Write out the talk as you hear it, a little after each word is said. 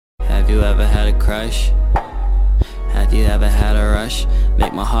you ever had a crush? Have you ever had a rush?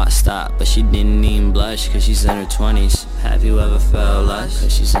 Make my heart stop, but she didn't even blush, cause she's in her 20s. Have you ever felt lust?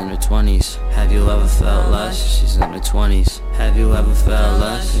 Cause she's in her 20s. Have you ever felt lust? She's in her 20s. Have you ever felt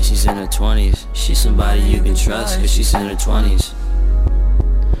lust? Cause she's in her 20s. She's somebody you can trust, cause she's in her 20s.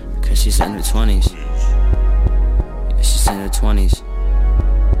 Cause she's in her 20s. Yeah, she's in her 20s.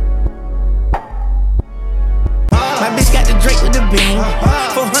 My bitch got the Drake with the beam.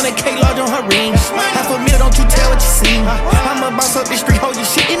 400K large on her ring. Half a mil, don't you tell what you see. I'm a boss up the street, hold your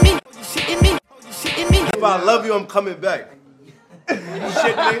shit in me. If I love you, I'm coming back. Shit me.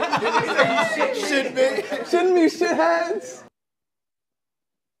 Shit me. Shouldn't be shitheads.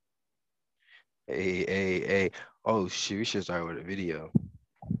 Hey. Oh, shit, we should start with a video.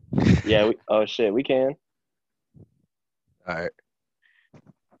 Yeah, we can. All right.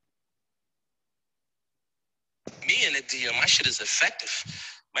 Me in the DM, my shit is effective.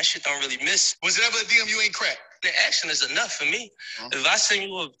 My shit don't really miss. Was it ever a DM you ain't cracked? The action is enough for me. If I send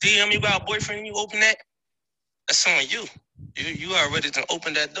you a DM, you got a boyfriend, and you open that, that's on you. You are ready to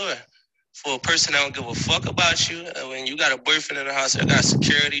open that door for a person that don't give a fuck about you. When you got a boyfriend in the house, that got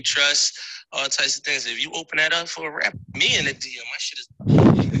security, trust, all types of things. If you open that up for a rap, me in the DM, my shit is.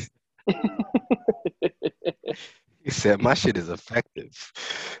 He said, my shit is effective.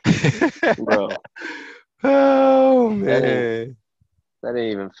 Bro. Oh, man. That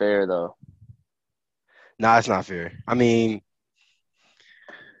ain't even fair, though. Nah, it's not fair. I mean,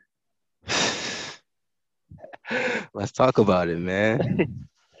 let's talk about it, man.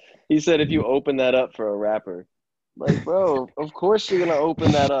 He said if you open that up for a rapper. Like, bro, of course you're going to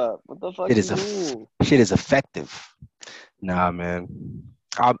open that up. What the fuck do you mean? Shit is effective. Nah, man.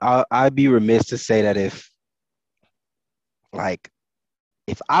 I'd be remiss to say that if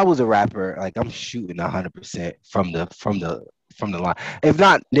I was a rapper, like I'm shooting 100% from the line. If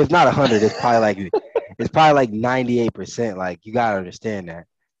not 100, it's probably like 98%. Like you gotta understand that.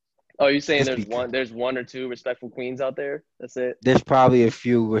 Oh, you saying there's one or two respectful queens out there? That's it. There's probably a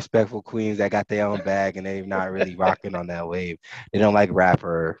few respectful queens that got their own bag and they're not really rocking on that wave. They don't like rap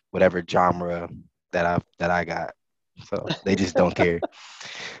or whatever genre that I got, so they just don't care.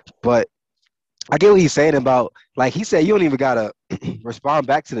 But I get what he's saying about, like he said, you don't even gotta respond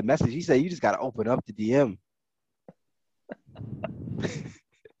back to the message. He said you just gotta open up the DM,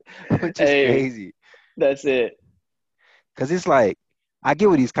 which is crazy. That's it. Cause it's like, I get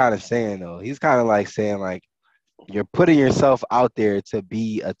what he's kind of saying though. He's kind of like saying like you're putting yourself out there to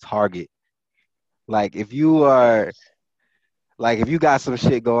be a target. Like if you got some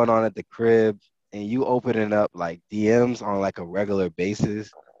shit going on at the crib and you opening up like DMs on like a regular basis,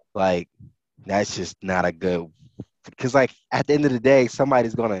 like that's just not a good, because like at the end of the day,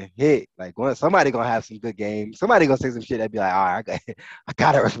 somebody's gonna hit. Like somebody gonna have some good game. Somebody gonna say some shit that be like, all right, I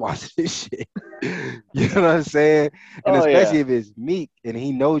gotta respond to this shit. You know what I'm saying? And especially if it's Meek and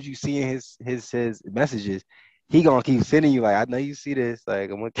he knows you seeing his messages, he gonna keep sending you like, I know you see this.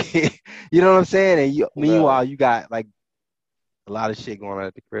 Like I'm gonna keep, you know what I'm saying? And meanwhile, you got like a lot of shit going on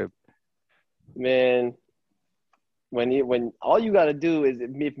at the crib. Man. When all you got to do is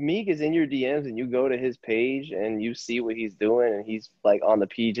if Meek is in your DMs and you go to his page and you see what he's doing and he's like on the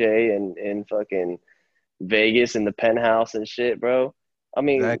PJ and in fucking Vegas in the penthouse and shit, bro. I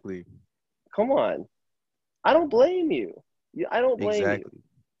mean, exactly. Come on. I don't blame you. I don't blame you.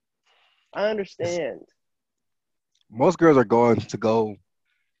 I understand. Most girls are going to go,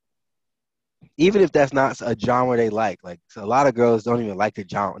 even if that's not a genre they like. Like so a lot of girls don't even like the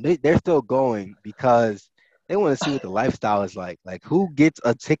genre. They're still going because they want to see what the lifestyle is like. Like, who gets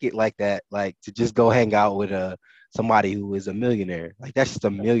a ticket like that, like, to just go hang out with somebody who is a millionaire? Like, that's just a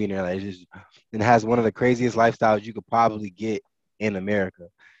millionaire that just and has one of the craziest lifestyles you could probably get in America.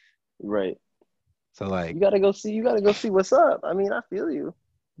 Right. So, like, you gotta go see what's up. I mean, I feel you,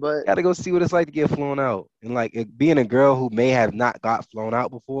 but gotta go see what it's like to get flown out. And like, being a girl who may have not got flown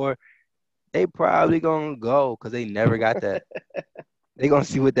out before, they probably gonna go because they never got that. They gonna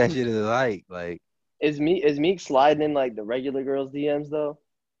see what that shit is like. Like. Is Meek sliding in like the regular girls' DMs though,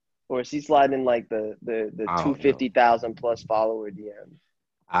 or is he sliding in like the 250,000 plus follower DMs?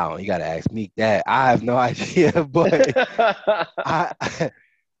 I don't. You gotta ask Meek that. I have no idea, but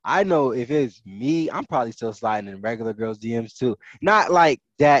I know if it's me, I'm probably still sliding in regular girls' DMs too. Not like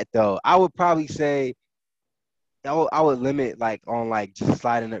that though. I would probably say I would limit like on like just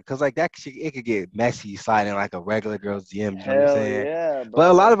sliding it because like that shit, it could get messy sliding like a regular girl's DM. You know what I'm saying? Yeah,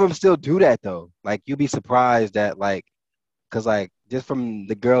 but a lot of them still do that though. Like you'd be surprised that like, cause like just from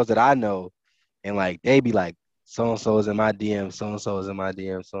the girls that I know, and like they be like, so and so is in my DM, so and so is in my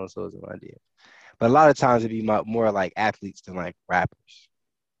DM, so and so is in my DM. But a lot of times it'd be more like athletes than like rappers.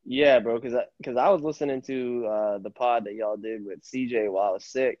 Yeah, bro, because I was listening to the pod that y'all did with CJ while I was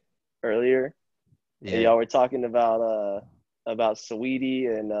sick earlier, and Yeah. y'all were talking about Sweetie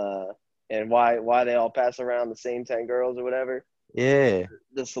and why they all pass around the same 10 girls or whatever, Yeah.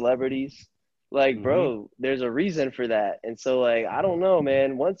 the celebrities. Like, Hmm. bro, there's a reason for that. And so like I don't know,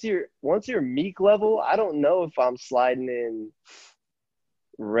 man. Once you're Meek level, I don't know if I'm sliding in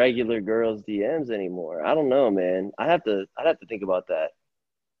regular girls' DMs anymore. I don't know, man. I'd have to think about that.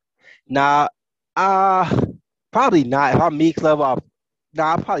 Nah, uh, probably not. If I'm Meek level,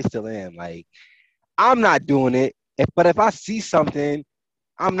 nah, I probably still am. Like, I'm not doing it. But if I see something,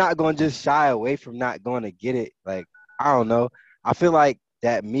 I'm not going to just shy away from not going to get it. Like, I don't know. I feel like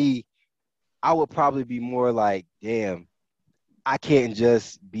that I would probably be more like, damn, I can't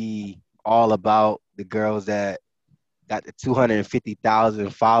just be all about the girls that got the 250,000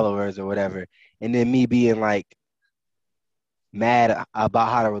 followers or whatever. And then me being like mad about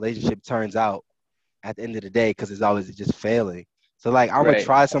how the relationship turns out at the end of the day because it's always just failing. So like I'm gonna Right.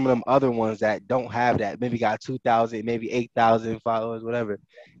 try some of them other ones that don't have that. Maybe got 2,000, maybe 8,000 followers, whatever.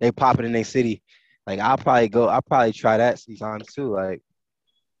 They pop it in their city. Like I'll probably try that sometimes too. Like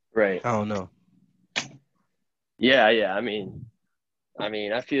Right. I don't know. Yeah, yeah. I mean,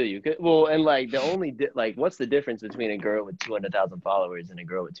 I feel you. Well, and like like, what's the difference between a girl with 200,000 followers and a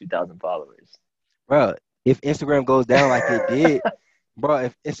girl with 2,000 followers? Bro, if Instagram goes down like it did, bro,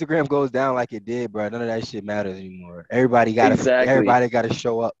 if Instagram goes down like it did, bro, none of that shit matters anymore. Exactly. Everybody gotta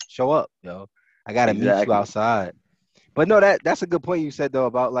show up, yo. I gotta meet you Exactly. outside. But no, that's a good point you said though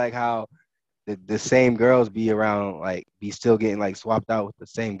about like how the same girls be around, like be still getting like swapped out with the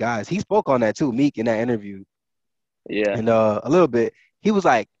same guys. He spoke on that too, Meek, in that interview, Yeah. and a little bit he was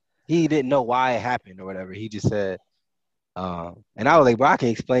like he didn't know why it happened or whatever. He just said, and I was like, bro, I can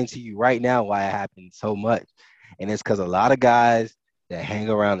explain to you right now why it happened so much, and it's because a lot of guys that hang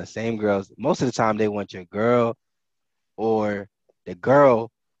around the same girls, most of the time they want your girl or the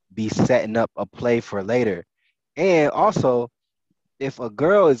girl be setting up a play for later, and also if a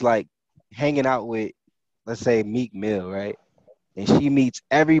girl is like hanging out with, let's say Meek Mill, right? And she meets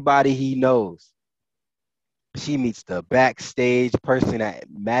everybody he knows. She meets the backstage person at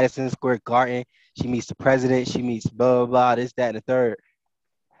Madison Square Garden. She meets the president. She meets blah, blah, blah, this, that, and the third.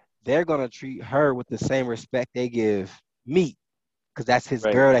 They're going to treat her with the same respect they give Meek because that's his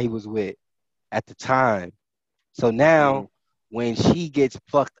Right. girl that he was with at the time. So Hmm. now when she gets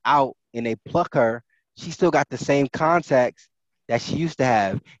plucked out and they pluck her, she still got the same contacts that she used to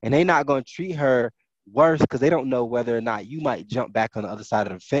have. And they're not going to treat her worse because they don't know whether or not you might jump back on the other side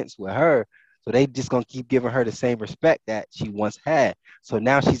of the fence with her. So they just going to keep giving her the same respect that she once had. So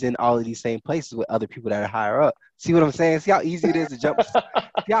now she's in all of these same places with other people that are higher up. See what I'm saying? See how easy it is to jump?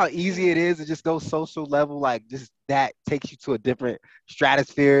 See how easy it is to just go social level? Like just that takes you to a different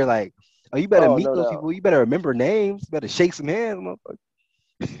stratosphere. Like, oh, you better Oh, meet no those doubt, people. You better remember names. You better shake some hands, motherfucker.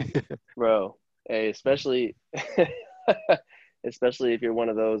 bro. Hey, especially especially if you're one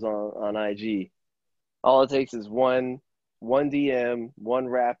of those on IG. All it takes is one DM, one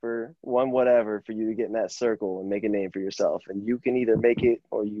rapper, one whatever for you to get in that circle and make a name for yourself. And you can either make it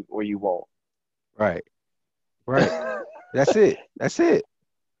or you won't. Right, right. That's it. That's it.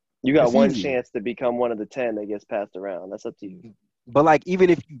 You got That's one easy. chance to become one of the 10 that gets passed around. That's up to you. But like, even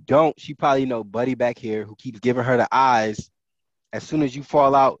if you don't, she probably know Buddy back here who keeps giving her the eyes. As soon as you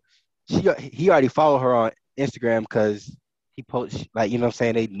fall out, he already followed her on Instagram because he posts like you know what I'm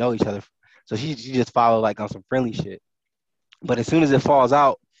saying they know each other. So she just followed like on some friendly shit. But as soon as it falls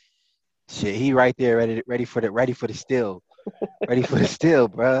out, shit, he right there ready for the steal. Ready for the steal,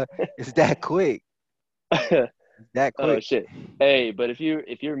 bruh. It's that quick. That Oh quick. shit. Hey, but if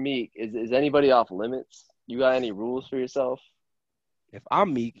you're Meek, is anybody off limits? You got any rules for yourself? If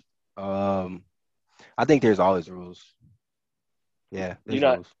I'm Meek, um, I think there's always rules. Yeah, You're there's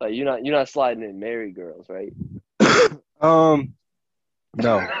not rules. like you're not sliding in married girls, right? um,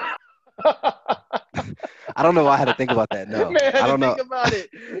 no. I don't know why I had to think about that. Man, No, I I had to don't know. think about it.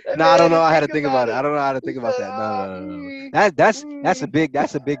 That No, I man don't had know. to I had to think think about about it. I it. don't know how to He think about said, that. No, no, no, no. mm.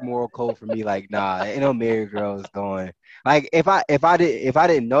 That's a big moral code for me. Like, nah, ain't no married girls going. Like, if I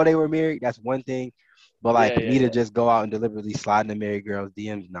didn't know they were married, that's one thing. But like Yeah, for yeah, me to yeah. just go out and deliberately slide in the married girls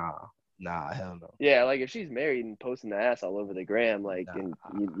DMs, nah, hell no. Yeah, like if she's married and posting the ass all over the gram, like, Nah, and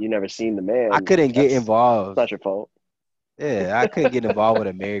you never seen the I man, couldn't get that's involved. not your fault. Yeah, I couldn't get involved with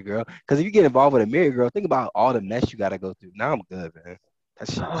a married girl. Because if you get involved with a married girl, think about all the mess you got to go through. Now I'm good, man. That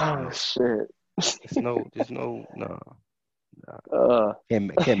shit is Oh good. shit. No. Nah. Uh,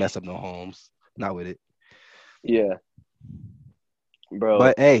 Can't mess up no homes. Not with it. yeah, bro.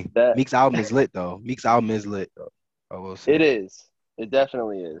 But hey, That Meek's album is lit though. Meek's album is lit though. I will it say. is. It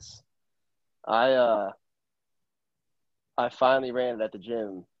definitely is. I I finally ran it at the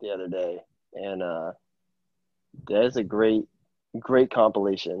gym the other day, and there's a great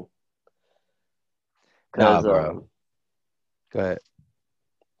compilation. Nah, Cause bro. Go ahead.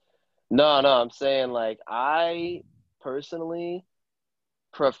 no, I'm saying like I personally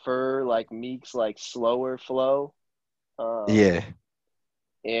prefer like Meek's like slower flow, um, Yeah.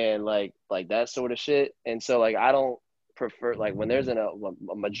 and like that sort of shit. And so like I don't prefer like when there's a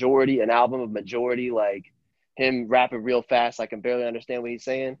majority, an album of majority, like him rapping real fast, I can barely understand what he's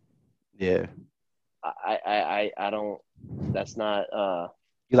saying. Yeah. I don't. That's not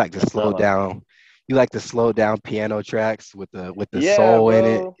You like to that's slow not my. down. You like to slow down piano tracks with the Yeah, soul in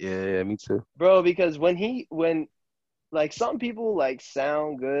it. bro, Yeah, me too. bro. Because when like some people like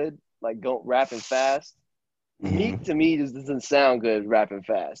sound good, like go rapping fast. Hmm. Meek to me just doesn't sound good rapping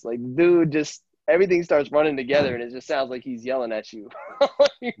fast. Like dude, just everything starts running together, and it just sounds like he's yelling at you. I'm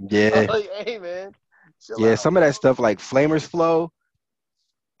Yeah. like, hey man, chill Yeah, out, some of that bro. stuff like Flamer's Flow,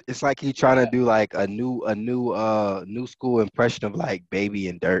 it's like he trying to Yeah, do like new school impression of like Baby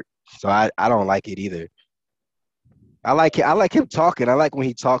and Dirt. So I don't like it either. I like him talking. I like when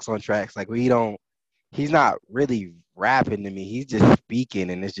he talks on tracks. Like when he's not really rapping to me. He's just speaking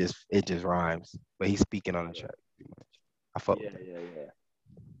and it just rhymes. But he's speaking on the track pretty much. I fuck with that. yeah.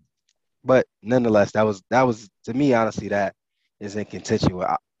 But nonetheless, that was to me honestly that is in contention with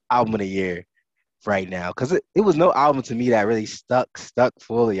album of the year right now. Because it was no album to me that really stuck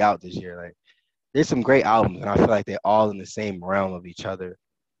fully out this year. Like there's some great albums and I feel like they're all in the same realm of each other.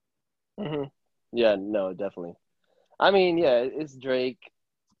 Hmm. Yeah, no, definitely. I mean, yeah, it's Drake,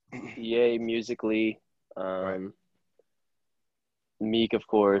 yay musically, Right. um, Meek, of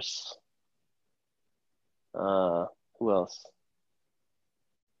course. Uh, who else?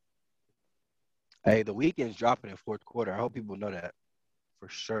 Hey, the weekend's dropping in fourth quarter. I hope people know that for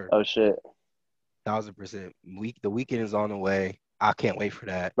sure. Oh shit, 1,000%. The weekend is on the way. I can't wait for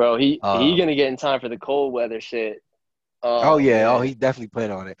that. bro, he Um, gonna get in time for the cold weather shit. oh Oh yeah, oh man, he's definitely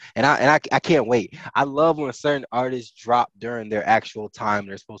playing on it, and I can't wait. I love when certain artists drop during their actual time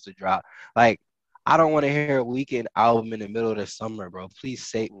they're supposed to drop. Like I don't want to hear a weekend album in the middle of the summer, bro. Please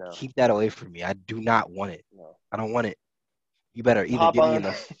say no, keep that away from me. I do not want it. no. I don't want it. You better either Hop get me on. in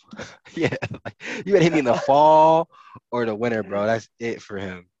the yeah, like, you better hit me in the fall or the winter, bro. That's it for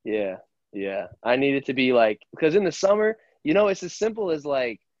him. Yeah, yeah. I need it to be like because in the summer, it's as simple as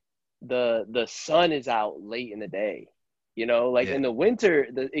like the sun is out late in the day. Like Yeah, in the winter,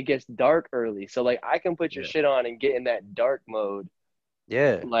 it gets dark early. So like I can put your yeah, shit on and get in that dark mode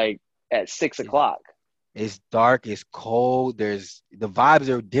yeah. like at six It's, o'clock. it's dark. It's cold. There's the vibes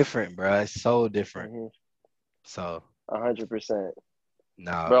are different, bro. It's so different. Mhm. So 100%.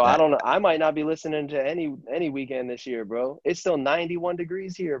 no, Bro, I that don't know. I might not be listening to any weekend this year, bro. It's still 91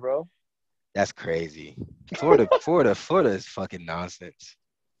 degrees here, bro. that's crazy. Florida is fucking nonsense.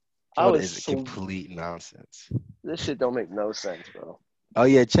 I Florida was is a so complete nonsense. this shit don't make no sense, bro. Oh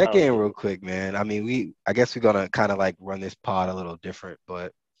yeah, I check don't in get real it. quick, man. I mean, I guess we're gonna kind of like run this pod a little different,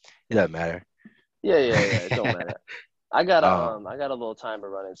 but it doesn't matter. Yeah. It don't matter. I got um, I got a little timer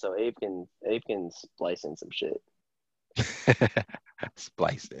running, so Abe can splice in some shit.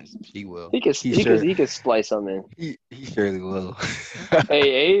 splice this. She will. He could He he could sure. he could splice some in. He surely will.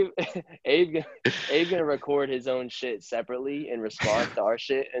 Hey Abe Abe gonna record his own shit separately in response to our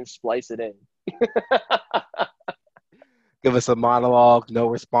shit and splice it in. Give us a monologue, no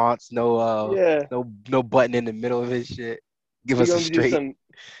response, Yeah, no button in the middle of his shit. Give he us a gonna do straight. some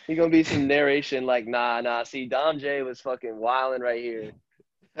he gonna be some narration like nah. See, Dom J was fucking wilding right here.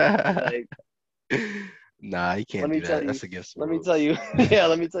 Like, Nah, he let can't me do tell that. you, That's against the let me tell rules. you, yeah,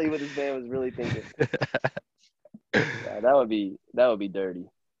 let me tell you what this man was really thinking. Yeah, that would be dirty.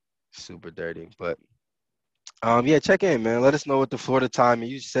 Super dirty. But yeah, check in, man. Let us know what the Florida time.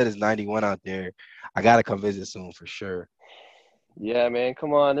 You said it's 91 out there. I gotta come visit soon for sure. Yeah, man,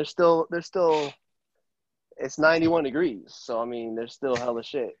 come on. There's still it's 91 degrees. So I mean, there's still hella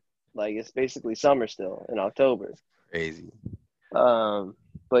shit. Like it's basically summer still in October. Crazy. Um,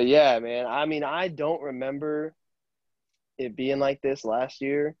 but yeah, man. I mean, I don't remember it being like this last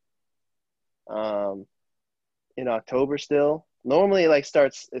year. Um, in October still. Normally it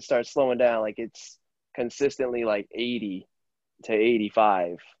starts slowing down. Like it's consistently like 80 to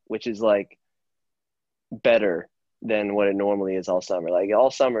 85, which is like better than what it normally is all summer. Like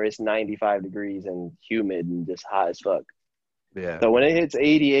all summer it's 95 degrees and humid and just hot as fuck. Yeah. So when it hits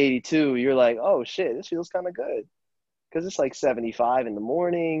 80, 82, you're like, oh shit, this feels kind of good. Because it's like 75 in the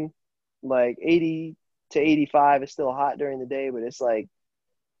morning, like 80 to 85 is still hot during the day, but it's like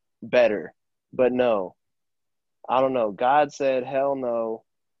better. But no, I don't know. God said hell no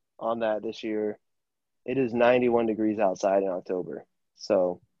on that this year. It is 91 degrees outside in October.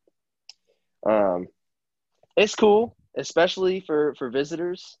 So, um, it's cool, especially for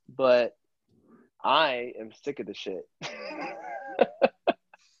visitors, but I am sick of the shit.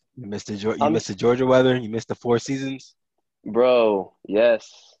 You missed you I'm missed the Georgia weather. You missed the Four Seasons. Bro,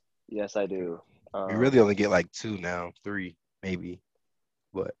 yes. Yes, I do. We really only get like 2 now, 3 maybe.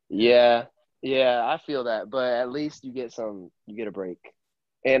 But Yeah. Yeah, I feel that, but at least you get a break.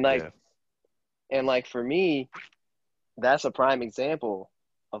 And like yeah, for me, that's a prime example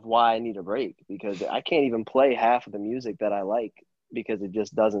of why I need a break because I can't even play half of the music that I like because it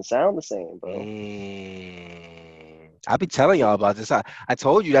just doesn't sound the same, bro. I be telling y'all about this. I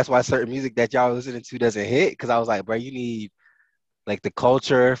told you that's why certain music that y'all listening to doesn't hit because I was like, bro, you need like the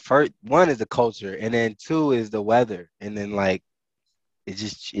culture. First, one is the culture, and then 2 is the weather, and then like it's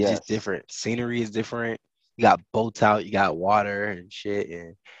just Yes. different. Scenery is different. You got boats out, you got water and shit,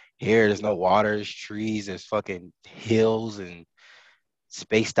 and here there's no water, there's trees, there's fucking hills and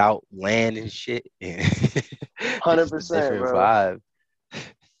spaced out land and shit. And it's just a 100%, different bro. vibe.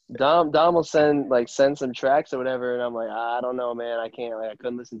 Dom will send some tracks or whatever, and I'm like, I don't know, man. I can't. Like, I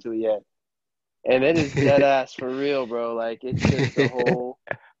couldn't listen to it yet. And it is dead ass for real, bro. Like, it's just the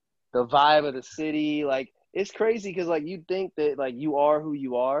vibe of the city. Like, it's crazy because like you think that like you are who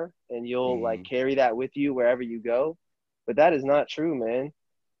you are, and you'll like Mhm. carry that with you wherever you go, but that is not true, man.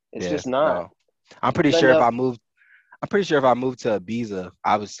 It's Yeah, just not. no. I'm pretty Then sure I'm pretty sure if I moved to Ibiza,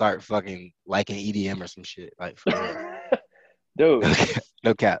 I would start fucking liking EDM or some shit. Like for real. dude,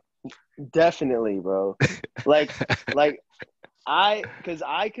 No cap. definitely, bro. Like, like because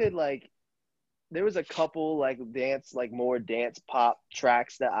I could like there was a couple like more dance pop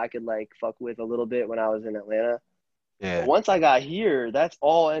tracks that I could like fuck with a little bit when I was in Atlanta. But Yeah, once I got here, that's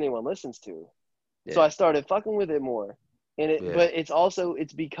all anyone listens to. So yeah, I started fucking with it more. yeah. But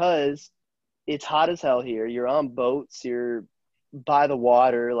it's because it's hot as hell here. You're on boats, you're by the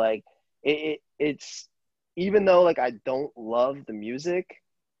water, like it's even though like I don't love the music,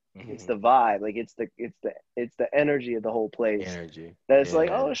 it's Mhm. the vibe. Like it's the energy of the whole place. Energy. That it's like,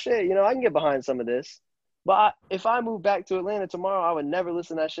 Yeah. oh shit, I can get behind some of this. But if I move back to Atlanta tomorrow, I would never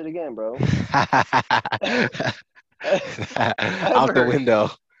listen to that shit again, bro. Out the Ever. window.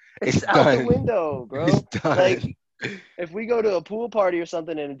 It's It's out the done. window, It's bro. Like done. if we go to a pool party or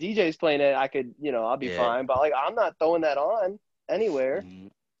something and a DJ's playing it, I could, I'll be Yeah. fine. But like I'm not throwing that on anywhere.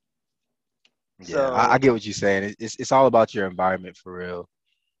 Mhm. Yeah, I So get what you're saying. It's all about your environment for real.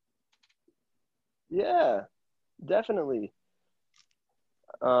 yeah, definitely.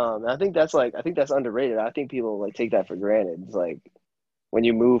 I think that's underrated. I think people like take that for granted. It's like when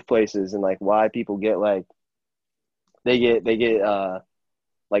you move places and like why people get like they get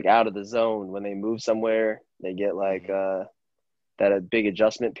like out of the zone when they move somewhere. They get like Mhm. that a big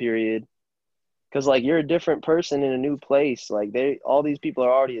adjustment period because like you're a different person in a new place. Like all these people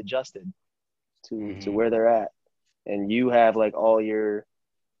are already adjusted to Mhm. where they're at, and you have like all your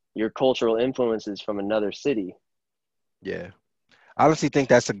cultural influences from another city. Yeah. I honestly think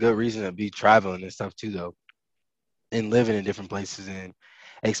that's a good reason to be traveling and stuff too, though, and living in different places and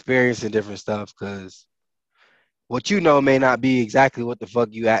experiencing different stuff. Because what you know may not be exactly what the fuck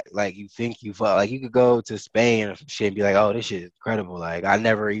you act like you think you fuck. Like you could go to Spain or some shit and be like, oh, this shit is incredible. Like I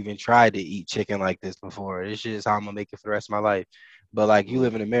never even tried to eat chicken like this before. This shit is how I'm gonna make it for the rest of my life. But like you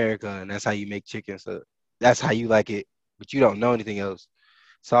live in America and that's how you make chicken, so that's how you like it. But you don't know anything else.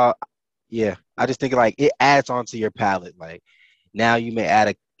 So yeah, I just think like it adds onto your palate. Like now you may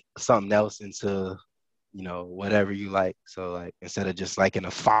add something else into whatever you like. So like instead of just liking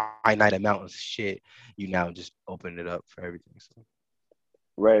a finite amount of shit, you now just open it up for everything. So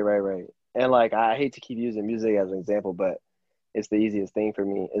Right. And like I hate to keep using music as an example, but it's the easiest thing for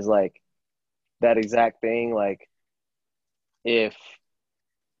me is like that exact thing. Like if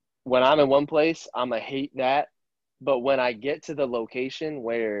when I'm in one place, I'm gonna hate that, but when I get to the location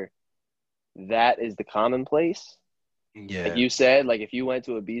where that is the commonplace, like yeah. you said, like if you went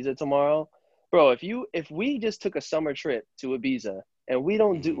to Ibiza tomorrow, bro, if we just took a summer trip to Ibiza and we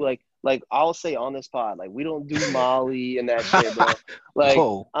don't do Mhm. like I'll say on this pod, like we don't do Molly and that shit, bro. Like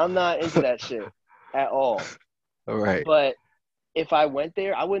Whoa. I'm not into that shit at all. All right. But if I went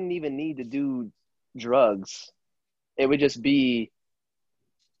there, I wouldn't even need to do drugs. It would just be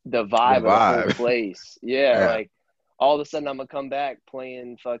the The vibe of the whole vibe. place. Yeah, Yeah. like all of a sudden I'm gonna come back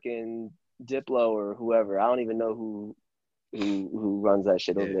playing fucking Diplo or whoever. I don't even know who runs that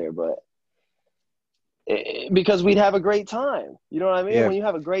shit over Yeah. there, but because we'd have a great time. You know what I mean? Yeah. When you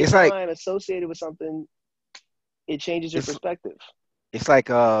have a great It's like time associated with something, it changes your it's perspective. it's like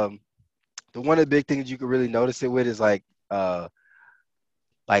one of the big things you can really notice it with is like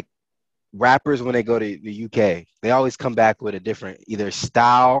rappers when they go to the UK, they always come back with a different either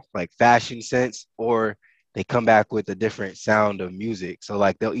style, like fashion sense, or they come back with a different sound of music. So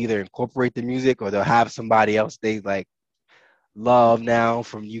like they'll either incorporate the music or they'll have somebody else they like love now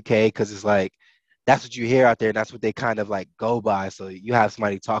from UK because it's like that's what you hear out there and that's what they kind of like go by. So you have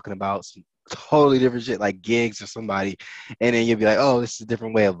somebody talking about some totally different shit like gigs or somebody, and then you'll be like, oh, this is a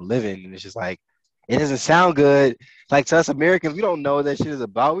different way of living, and it's just like it doesn't sound good. Like to us Americans, we don't know what that shit is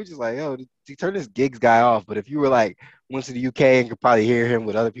about. We just like, oh, turn this gigs guy off. But if you were like went to the UK and could probably hear him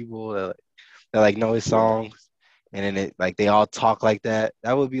with other people that like know his Yeah. songs, and then it like they all talk like that,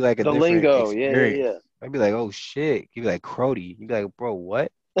 that would be like a The different lingo. experience. Yeah. I'd be like, oh shit. You'd be like Crody. You'd be like, bro,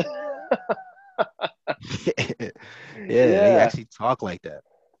 what? Yeah, they Yeah. actually talk like that.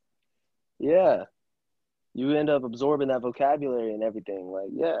 Yeah. You end up absorbing that vocabulary and everything. Like,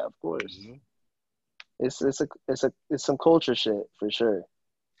 yeah, of course. Mhm. It's some culture shit for sure.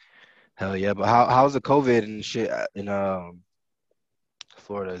 Hell yeah. But how's the COVID and shit in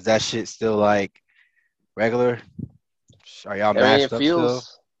Florida? Is that shit still like regular? Are y'all I mean, it masked up still?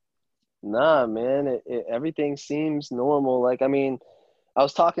 feels nah, man. Everything seems normal. Like, I mean, I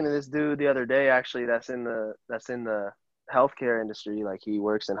was talking to this dude the other day actually that's in the healthcare industry. Like he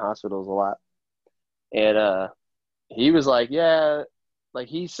works in hospitals a lot. And he was like, yeah, like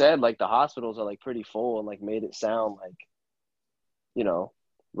he said like the hospitals are like pretty full and like made it sound like, you know,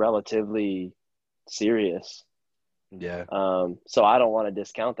 relatively serious. Yeah. So I don't want to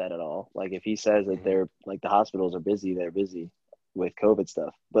discount that at all. Like if he says that Mhm. they're like the hospitals are busy, they're busy with COVID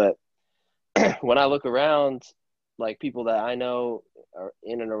stuff. But when I look around, like people that I know are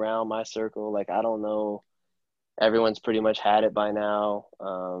in and around my circle, like I don't know, everyone's pretty much had it by now.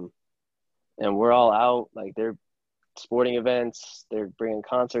 And we're all out. Like they're sporting events, they're bringing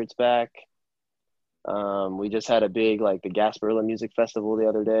concerts back. We just had a big like the Gasparilla Music Festival the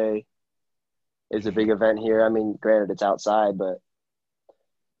other day. It's a big event here. I mean, granted it's outside, but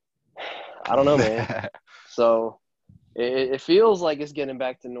I don't know, man. So it feels like it's getting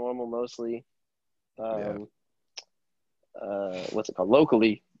back to normal mostly. Yeah. Um, what's it called?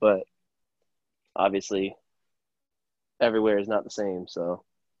 Locally, but obviously everywhere is not the same. So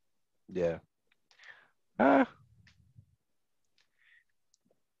Yeah. Uh,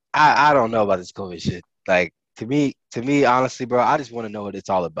 I don't know about this COVID shit. Like to me, honestly, bro, I just want to know what it's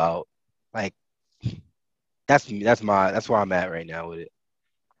all about. Like that's me. That's where I'm at right now with it.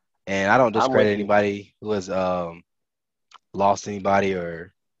 And I don't I'm discredit with you. anybody who has lost anybody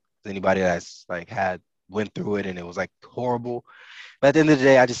or anybody that's like had went through it and it was like horrible. But at the end of the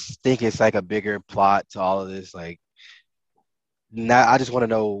day, I just think it's like a bigger plot to all of this. Like now I just want to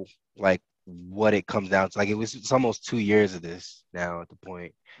know like what it comes down to. Like it's almost 2 years of this now at the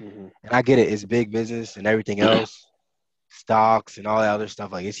point. Mm-hmm. And I get it, it's big business and everything else, stocks and all that other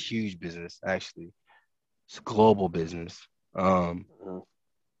stuff. Like it's huge business actually. It's global business. Um, Mm-hmm.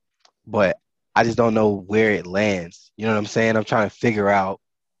 but I just don't know where it lands. You know what I'm saying? I'm trying to figure out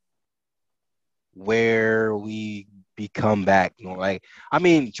where we become back. You know, like, I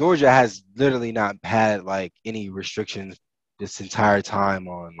mean, Georgia has literally not had like any restrictions this entire time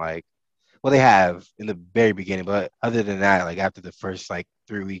on like, well, they have in the very beginning, but other than that, like after the first like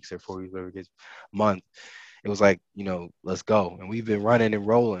 3 weeks or 4 weeks, whatever it is, month, it was like, let's go. And we've been running and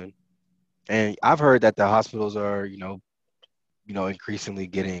rolling. And I've heard that the hospitals are, increasingly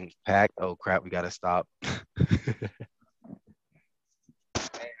getting packed. Oh crap, we gotta stop.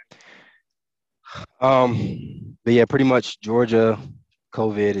 But yeah, pretty much Georgia,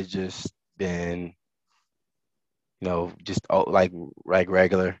 COVID has just been, just like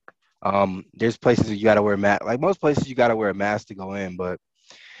regular. There's places where you gotta wear a mask. Like most places, you gotta wear a mask to go in. But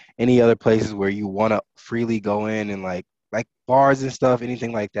any other places where you want to freely go in and like bars and stuff,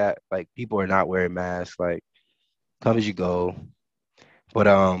 anything like that, like people are not wearing masks. Like come as you go. But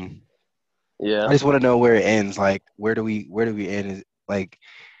I Yeah. just want to know where it ends. Like where do we end?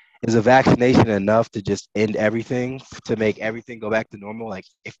 Is a vaccination enough to just end everything to make everything go back to normal? Like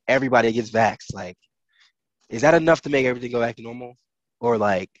if everybody gets vaxxed, like is that enough to make everything go back to normal? Or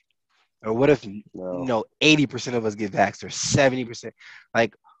or what if No. 80% of us get vaxxed or 70%?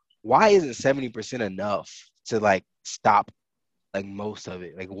 Like why isn't 70% enough to like stop like most of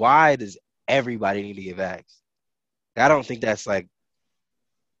it? Like why does everybody need to get vaxxed? I don't think that's like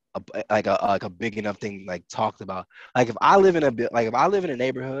a big enough thing like talked about. Like if I live in a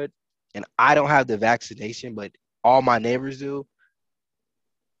neighborhood and I don't have the vaccination, but all my neighbors do,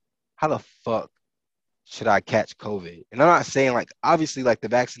 how the fuck should I catch COVID? And I'm not saying like obviously like the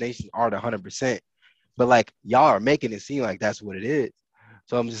vaccinations aren't 100%, but like y'all are making it seem like that's what it is.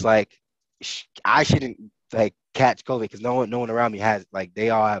 So I'm just like, I shouldn't like catch COVID because no one around me has, like, they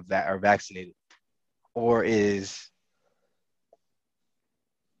all are vaccinated, or is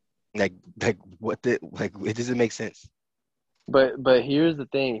like what the like it doesn't make sense. But here's the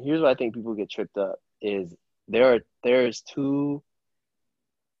thing. Here's what I think people get tripped up is there's two,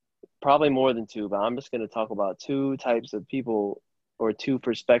 probably more than two, but I'm just going to talk about two types of people or two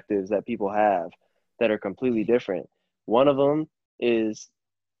perspectives that people have that are completely different. One of them is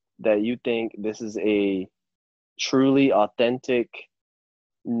that you think this is a truly authentic,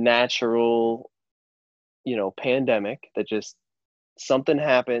 natural, pandemic that just something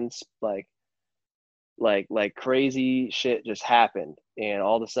happens, like crazy shit just happened, and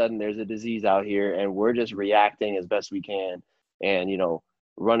all of a sudden there's a disease out here and we're just reacting as best we can, and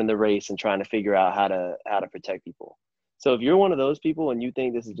running the race and trying to figure out how to protect people. So if you're one of those people and you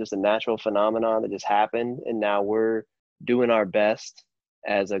think this is just a natural phenomenon that just happened and now we're doing our best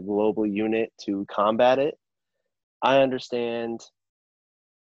as a global unit to combat it, I understand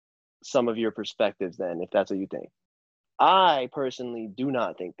some of your perspectives then, if that's what you think. I personally do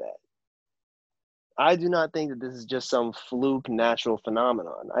not think that. I do not think that this is just some fluke natural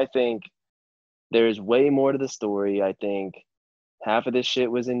phenomenon. I think there's way more to the story. I think half of this shit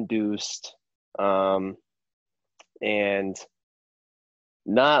was induced. And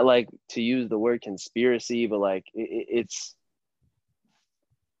not like to use the word conspiracy, but like it's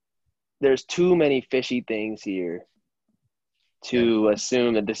there's too many fishy things here to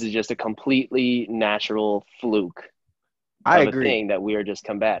assume that this is just a completely natural fluke I of a agree. thing that we are just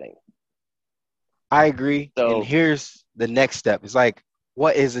combating. I agree. So- And here's the next step. It's like,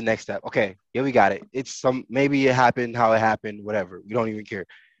 what is the next step? Okay, yeah, we got it. It's maybe it happened, how it happened, whatever. We don't even care.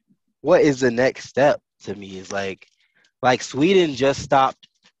 What is the next step to me is like Sweden just stopped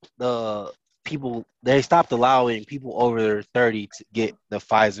they stopped allowing people over 30 to get the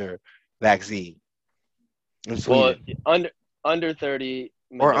Pfizer vaccine in Well, Sweden. under 30,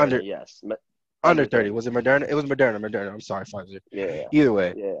 Or Moderna, under yes. under 30. Was it Moderna? It was Moderna. I'm sorry, Pfizer. Yeah. Either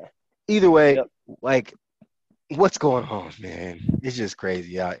way. Yeah. Either way, Yep. like, what's going on, man? It's just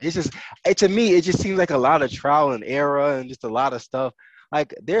crazy. Yeah, to me, it just seems like a lot of trial and error and just a lot of stuff.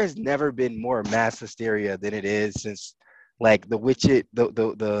 Like, there's never been more mass hysteria than it is since, like,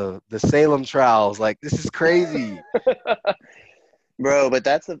 the Salem trials. Like, this is crazy. Bro, but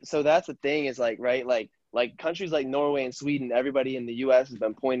that's the thing is like, right, like countries like Norway and Sweden, everybody in the US has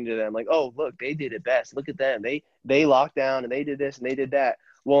been pointing to them like, oh, look, they did it best. Look at them. They locked down and they did this and they did that.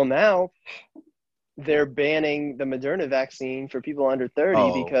 Well, now they're banning the Moderna vaccine for people under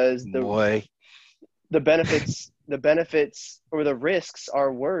 30 because boy. the benefits or the risks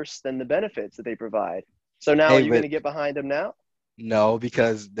are worse than the benefits that they provide. So now, Hey, are you going but to get behind them now? no,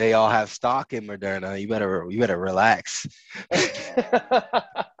 because they all have stock in Moderna. You better relax.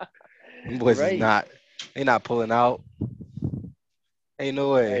 Boys is Right. they not pulling out. Ain't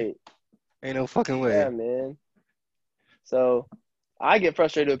no way. Right. Ain't no fucking way. Yeah, man. So I get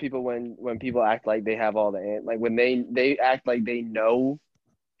frustrated with people when people act like they have all the like when they act like they know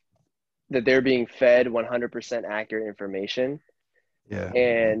that they're being fed 100% accurate information. Yeah.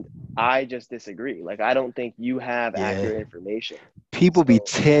 And I just disagree. Like, I don't think you have accurate information. People be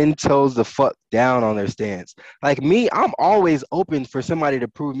 10 toes the fuck down on their stance. Like me, I'm always open for somebody to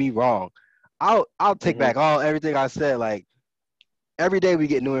prove me wrong. I'll take back everything I said. Like, every day we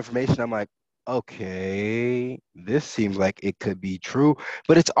get new information. I'm like, okay, this seems like it could be true,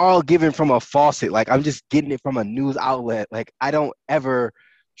 but it's all given from a faucet. Like, I'm just getting it from a news outlet. Like, I don't ever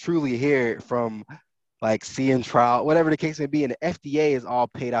truly hear it from, like, CN trial, whatever the case may be. And the FDA is all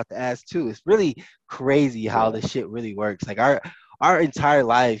paid out the ass too. It's really crazy how this shit really works. Like, our entire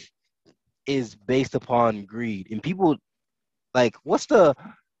life is based upon greed. And people, like, what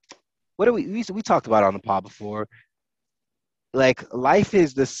do we talked about on the pod before? Like, life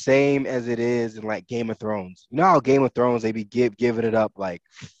is the same as it is in, like, Game of Thrones. You know how Game of Thrones, they be giving it up like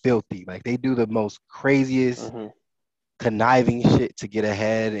filthy. Like, they do the most craziest conniving shit to get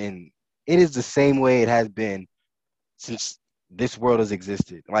ahead, and it is the same way it has been since this world has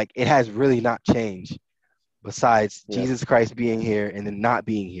existed. Like, it has really not changed besides Jesus Christ being here and then not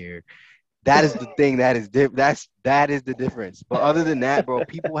being here. That is the thing that is that is the difference. But other than that, bro,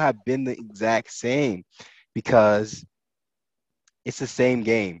 people have been the exact same because it's the same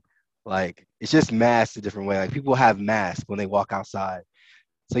game. Like, it's just masked a different way. Like, people have masks when they walk outside,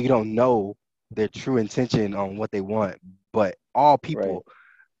 so you don't know their true intention on what they want. But all people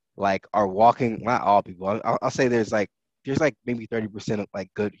like are walking. Not all people. I'll say there's like maybe 30% of like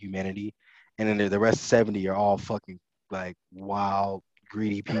good humanity, and then the rest 70 are all fucking like wild,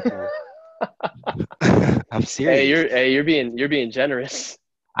 greedy people. I'm serious. Hey, you're being generous.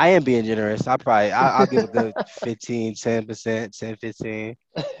 I am being generous. I'll give a good 15, 10%, 10, 15.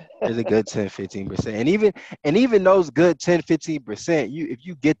 There's a good 10, 15%. And even those good 10, 15%, if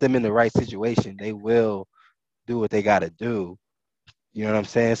you get them in the right situation, they will do what they gotta do. You know what I'm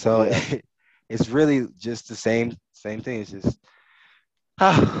saying? So Yeah. it's really just the same thing. It's just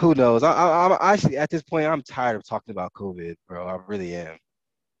who knows? I'm actually at this point. I'm tired of talking about COVID, bro. I really am.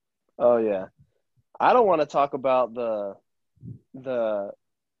 Oh yeah. I don't want to talk about the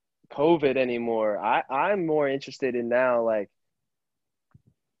COVID anymore. I'm more interested in now like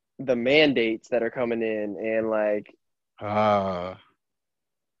the mandates that are coming in and like Uh,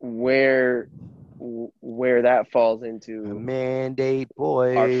 where where that falls a into mandate, our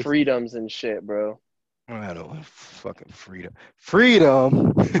boys. freedoms and shit, bro. I don't want fucking freedom.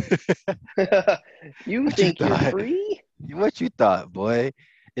 Freedom. You What you think you're thought? free? What you thought, boy?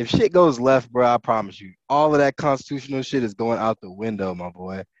 If shit goes left, bro, I promise you, all of that constitutional shit is going out the window, my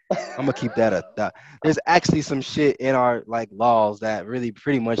boy. I'm gonna keep that a thought. There's actually some shit in our like laws that really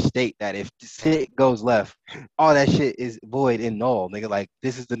pretty much state that if shit goes left, all that shit is void and null. Nigga, like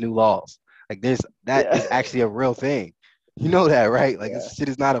this is the new laws. Like that Yeah. is actually a real thing. You know that, right? Like Yeah. this shit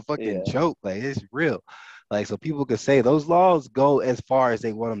is not a fucking Yeah. joke. Like it's real. Like so people could say those laws go as far as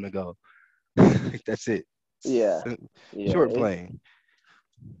they want them to go. That's it. Yeah. Yeah. Short plain.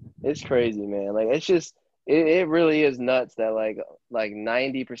 It's crazy, man. Like it's just it really is nuts that like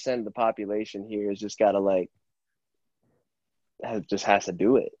 90% of the population here has just gotta like has to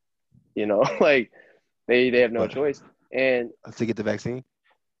do it. You know, like they have no But choice. And to get the vaccine.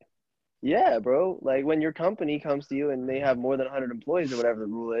 yeah, bro, like when your company comes to you and they have more than 100 employees or whatever the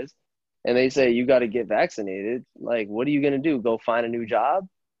rule is, and they say you got to get vaccinated, like what are you going to do? Go find a new job?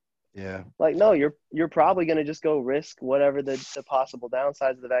 Yeah. Like no, you're probably going to just go risk whatever the possible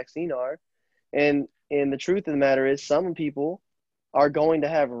downsides of the vaccine are. And the truth of the matter is some people are going to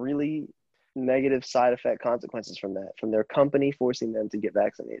have really negative side effect consequences from that, from their company forcing them to get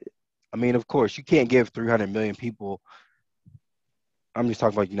vaccinated. I mean, of course, you can't give 300 million people. I'm just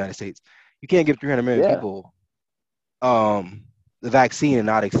talking about the United States. You can't give 300 million Yeah. people the vaccine and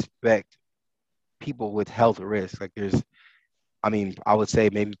not expect people with health risks. Like I mean, I would say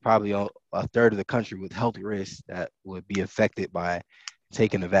maybe probably a third of the country with health risks that would be affected by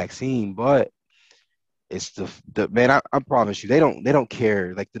taking the vaccine. But it's the man. I promise you, they don't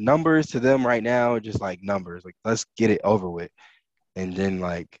care. Like the numbers to them right now are just like numbers. Like let's get it over with, and then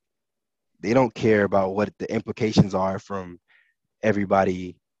like they don't care about what the implications are from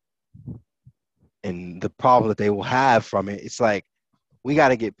everybody and the problem that they will have from it. It's like we got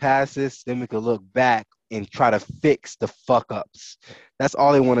to get past this, then we can look back and try to fix the fuck ups. That's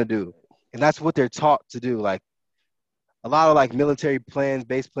all they want to do, and that's what they're taught to do. Like a lot of like military plans,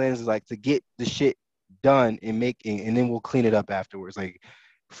 base plans is like to get the shit done and then we'll clean it up afterwards. Like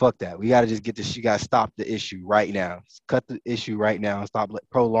fuck that. We got to just get this. You got to stop the issue right now. Cut the issue right now and stop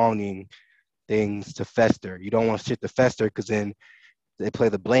prolonging things to fester. You don't want shit to fester because then they play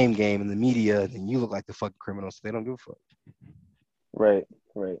the blame game in the media, and you look like the fucking criminal. So they don't give a fuck. Right.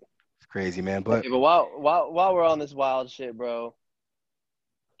 Right. It's crazy, man. But Hey, but while we're on this wild shit, bro,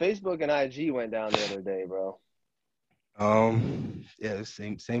 Facebook and IG went down the other day, bro. yeah,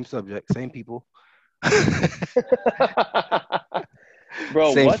 same subject, same people,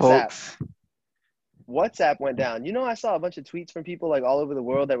 Bro, same folks. WhatsApp went down. You know, I saw a bunch of tweets from people like all over the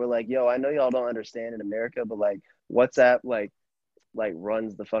world that were like, "Yo, I know y'all don't understand in America, but like WhatsApp like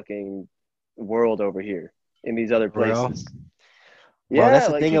runs the fucking world over here in these other For real. places." Well, that's Yeah,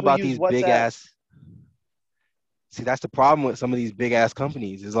 the like thing people about use these big WhatsApp. ass. See, that's the problem with some of these big ass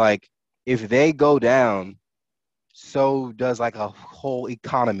companies. Is like if they go down, so does like a whole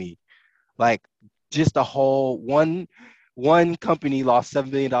economy. Like just a whole one company lost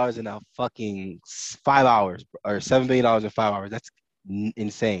 $7 billion in a fucking 5 hours or $7 billion in 5 hours. That's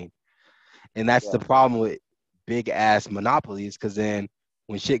insane. And that's Yeah, the problem with big ass monopolies. Because then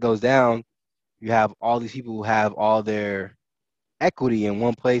when shit goes down, you have all these people who have all their equity in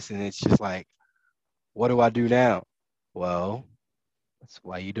one place, and it's just like, what do I do now? Well, that's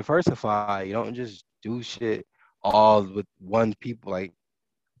why you diversify. You don't just do shit all with one people. Like,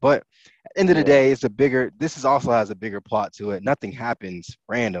 but at the end of the yeah, day, this is also has a bigger plot to it. Nothing happens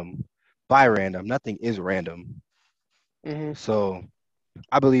random by random. Nothing is random. hmm So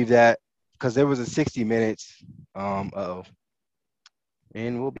I believe that because there was a 60 minutes. Uh-oh.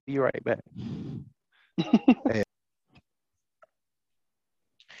 And we'll be right back. Hey.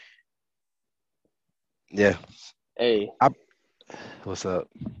 Yeah. Hey, What's up?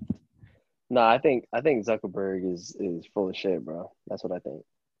 no, I think Zuckerberg is full of shit, bro. That's what I think.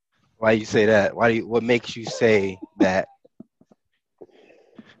 Why you say that? What makes you say that?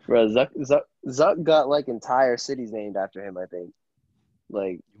 Bro, Zuck got like entire cities named after him, I think.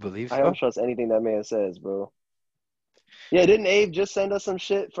 Like, You believe I so? don't trust anything that man says, bro. Yeah, didn't Abe just send us some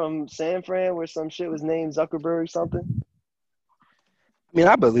shit from San Fran where some shit was named Zuckerberg something? I mean,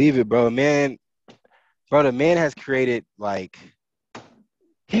 I believe it, bro. Man, bro, the man has created like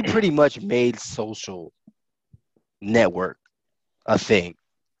he pretty much made social network a thing.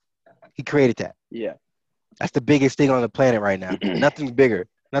 He created that. Yeah. That's the biggest thing on the planet right now. Nothing's bigger.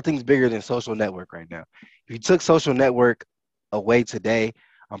 Nothing's bigger than social network right now. If you took social network away today,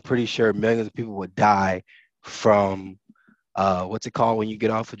 I'm pretty sure millions of people would die from what's it called when you get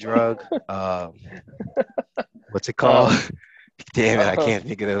off a drug? What's it called? Damn it, I can't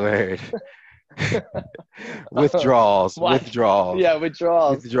think of the word. Withdrawals. What? Withdrawals. Yeah,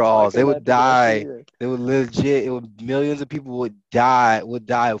 withdrawals. Withdrawals. They would die. Either. They would legit. It would millions of people would die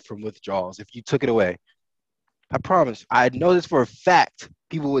from withdrawals if you took it away. I promise. I know this for a fact.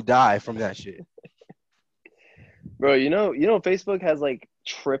 People would die from that shit. Bro, you know, Facebook has like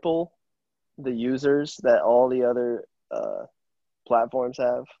triple the users that all the other platforms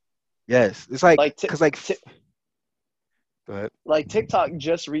have. Yes, it's like Like because Go ahead. Like TikTok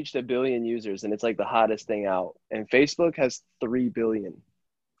just reached 1 billion users, and it's like the hottest thing out. And Facebook has 3 billion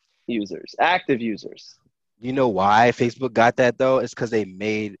users, active users. You know why Facebook got that though? It's because they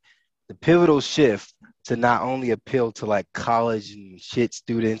made the pivotal shift to not only appeal to like college and shit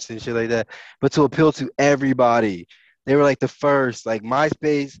students and shit like that, but to appeal to everybody. They were like the first. Like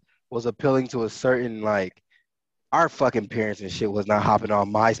MySpace was appealing to a certain like our fucking parents and shit was not hopping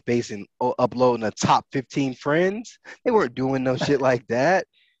on MySpace and uploading the top 15 friends. They weren't doing no shit like that.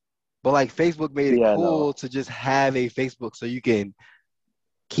 But like Facebook made it cool to just have a Facebook so you can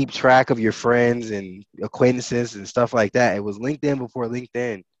keep track of your friends and acquaintances and stuff like that. It was LinkedIn before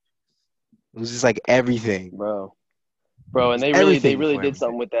LinkedIn. It was just like everything, bro. And they really did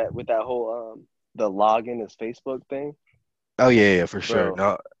something with that whole the login as Facebook thing. Oh yeah, for sure.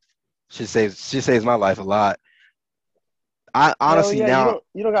 No, she saves my life a lot. I honestly now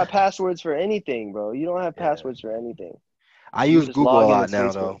you don't got passwords for anything, bro. You don't have passwords for anything. I use Google a lot now,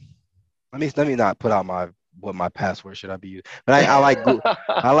 Facebook. Though. Let me not put out what my password should I be using. But I like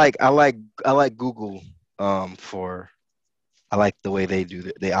I like Google for I like the way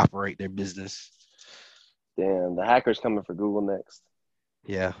they operate their business. Damn, the hacker's coming for Google next.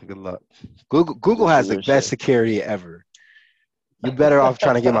 Yeah, good luck. Google has the best security ever. You're better off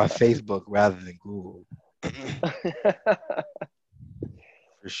trying to get my Facebook rather than Google.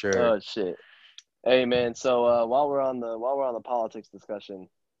 For sure. Oh shit. Hey man, so while we're on the politics discussion,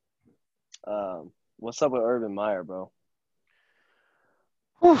 what's up with Urban Meyer, bro?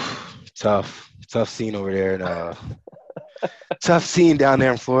 Whew, tough scene over there, and tough scene down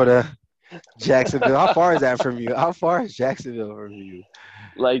there in Florida, Jacksonville. How far is that from you? How far is Jacksonville from you?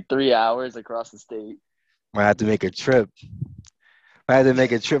 Like 3 hours across the state. Might have to make a trip. Might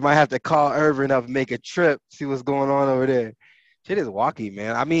have to call Urban up and make a trip, see what's going on over there. Shit is wacky,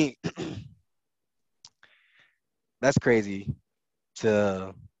 man. I mean, that's crazy.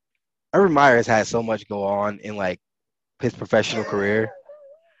 Urban Meyer has had so much go on in like his professional career.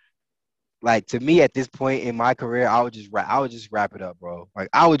 Like to me, at this point in my career, I would just wrap it up, bro. Like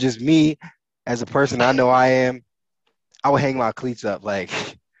I would just me as a person I know I am. I would hang my cleats up, like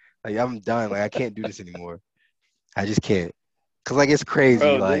I'm done. Like I can't do this anymore. I just can't. Cause like it's crazy,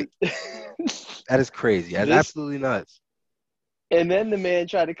 bro, like that is crazy. That's absolutely nuts. And then the man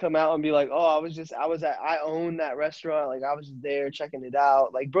tried to come out and be like, "Oh, I own that restaurant. Like I was just there checking it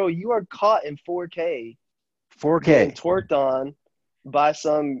out. Like, bro, you are caught in 4K, getting twerked on by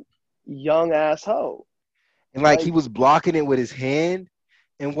some young ass hoe." And like he was blocking it with his hand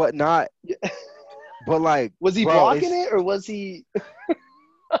and whatnot. But like, was he blocking it or was he?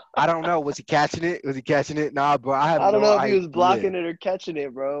 I don't know. Was he catching it? Nah, bro. I don't know if he was blocking it or catching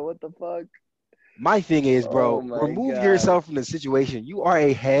it, bro. What the fuck? My thing is, bro, remove yourself from the situation. You are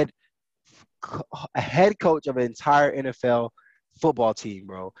a head coach of an entire NFL football team,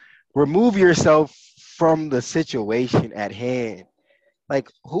 bro. Remove yourself from the situation at hand. Like,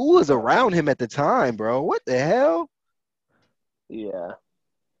 who was around him at the time, bro? What the hell? Yeah.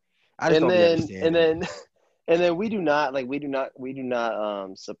 I just don't understand. And then we do not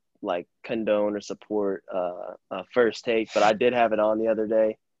condone or support First Take, but I did have it on the other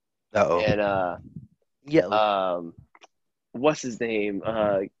day. And what's his name?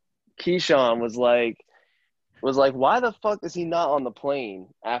 Keyshawn was like, why the fuck is he not on the plane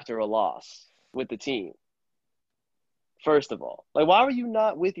after a loss with the team? First of all, like, why were you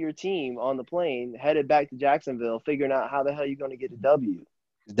not with your team on the plane headed back to Jacksonville, figuring out how the hell you're going to get a W?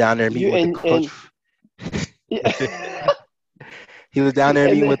 Down there meeting with the coach. He was down there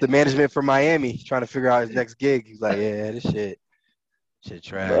And meeting then, with the management from Miami, trying to figure out his next gig. He's like, yeah, this shit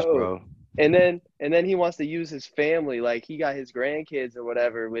trash, bro, bro. and then he wants to use his family, like he got his grandkids or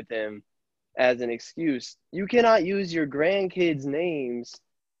whatever with him as an excuse. You cannot use your grandkids' names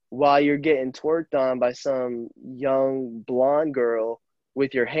while you're getting twerked on by some young blonde girl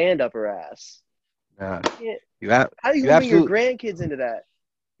with your hand up her ass. Nah, You you have How you you gonna bring your absolutely grandkids into that?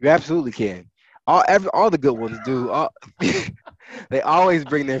 you absolutely can. All the good ones do. They always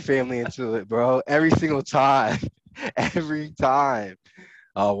bring their family into it, bro. Every single time, every time.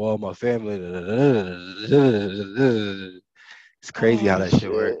 Oh well, my family. It's crazy how Oh that shit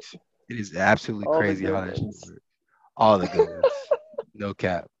shit! works. It is absolutely All the crazy good how that shit ones. works. All the good ones. No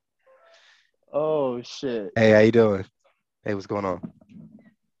cap. Oh shit! Hey, how you doing? Hey, what's going on?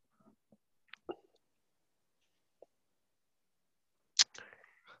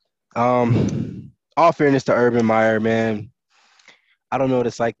 All fairness to Urban Meyer, man. I don't know what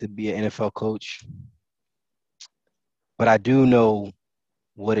it's like to be an NFL coach, but I do know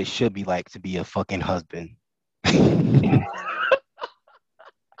what it should be like to be a fucking husband.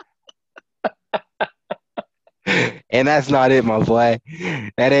 And that's not it, my boy.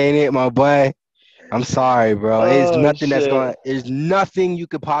 That ain't it, my boy. I'm sorry, bro. Oh shit! There's nothing you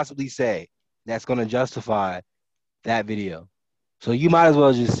could possibly say that's gonna justify that video. So you might as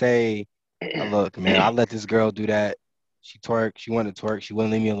well just say, look, man, I let this girl do that. She twerked, she wanted to twerk, she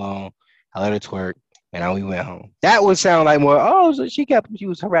wouldn't leave me alone. I let her twerk, and then we went home. That would sound like more, oh, so she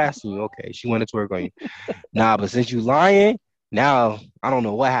was harassing you. Okay, she wanted to twerk on you. Nah, but since you lying, now I don't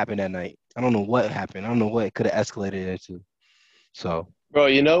know what happened that night. I don't know what happened. I don't know what it could have escalated into. So Bro,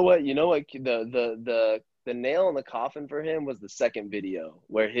 you know what? You know what? The nail in the coffin for him was the second video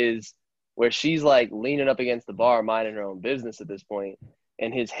where she's like leaning up against the bar, minding her own business at this point,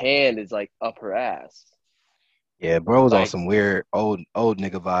 and his hand is like up her ass. yeah, bro was on Like, some weird old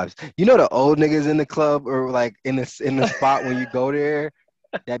nigga vibes. You know the old niggas in the club or like in the spot when you go there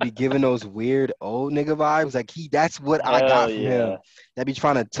that be giving those weird old nigga vibes. Like that's what I hell got from yeah, him. That be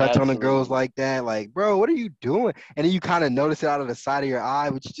trying to touch on the girls absolutely. like that. Like, bro, what are you doing? And then you kind of notice it out of the side of your eye,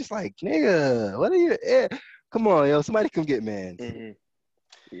 but you just like, nigga, what are you? Come on, yo, somebody come get man. Mm-hmm.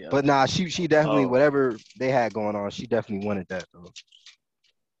 Yep. But nah, she definitely Oh, whatever they had going on, she definitely wanted that though.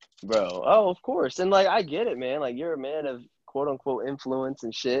 bro. Oh, of course. And like, I get it, man. Like, you're a man of quote unquote influence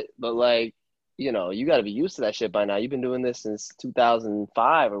and shit, but like, you got to be used to that shit by now. You've been doing this since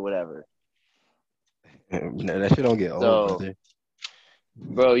 2005 or whatever. That shit don't get old, So, brother.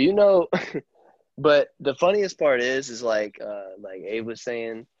 bro, but the funniest part is like Abe was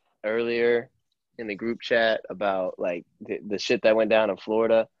saying earlier in the group chat about like the shit that went down in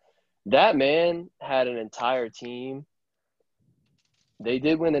Florida. That man had an entire team. They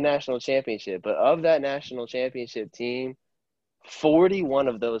did win the national championship, but of that national championship team, 41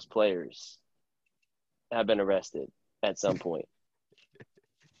 of those players have been arrested at some point.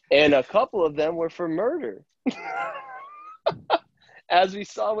 And a couple of them were for murder. As we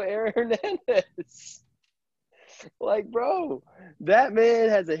saw with Aaron Hernandez. Like, bro, that man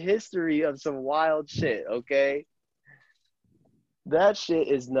has a history of some wild shit, okay? That shit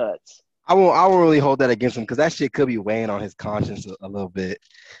is nuts. I won't really hold that against him because that shit could be weighing on his conscience a little bit.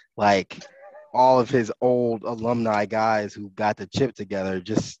 Like all of his old alumni guys who got the chip together,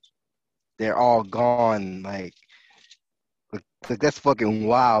 just they're all gone. Like that's fucking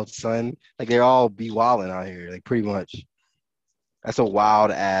wild, son. Like they're all be wilding out here, like pretty much. That's a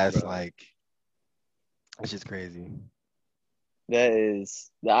wild ass, Bro. like it's just crazy. That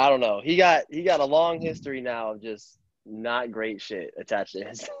is, I don't know. He got a long history now of just not great shit attached to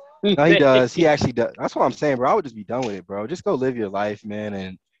his No, he does. He name. actually does. That's what I'm saying, bro. I would just be done with it, bro. Just go live your life, man,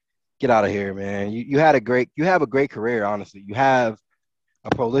 and get out of here, man. You have a great career, honestly. You have a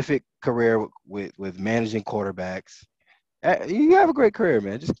prolific career with managing quarterbacks. You have a great career,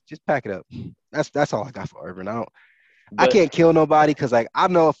 man. Just pack it up. That's all I got for Urban. I But can't kill nobody because like I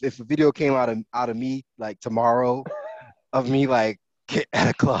know if a video came out of me like tomorrow of me like get at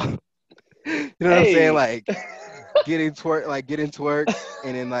a club, you know what I'm saying? hey, Like getting twerked,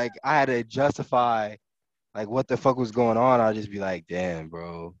 and then like I had to justify like what the fuck was going on. I'd just be like, damn,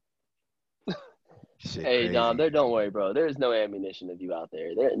 bro, shit hey, Dom, crazy. don't worry, bro. There's no ammunition of you out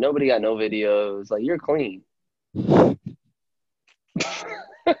there. Nobody got no videos. Like, you're clean.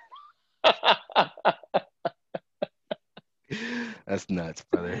 That's nuts,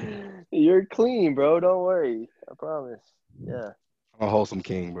 brother. You're clean, bro. Don't worry. I promise. Yeah. I'm a wholesome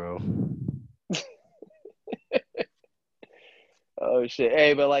king, bro. Oh shit.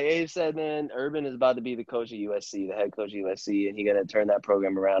 Hey, but like Abe said, man, Urban is about to be the coach of USC, the head coach of USC, and he's gonna turn that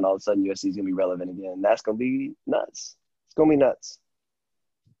program around. All of a sudden, USC is gonna be relevant again. That's gonna be nuts. It's gonna be nuts.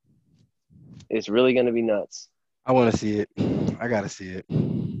 It's really gonna be nuts. I want to see it. I gotta see it.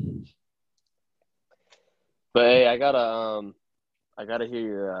 But hey, I gotta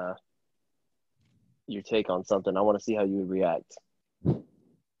hear your take on something. I want to see how you would react.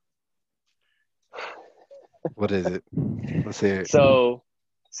 What is it? Let's hear it. So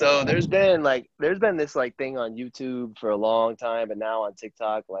there's been this like thing on YouTube for a long time, but now on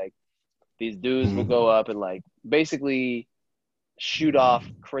TikTok, like these dudes will go up and like basically shoot off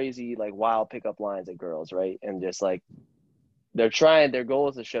crazy like wild pickup lines at girls, right? And just like their goal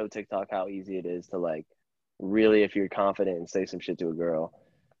is to show TikTok how easy it is to like really, if you're confident and say some shit to a girl,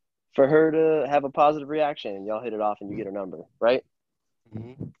 for her to have a positive reaction and y'all hit it off and you get her number, right?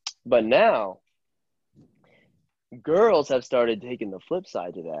 Mm-hmm. But now girls have started taking the flip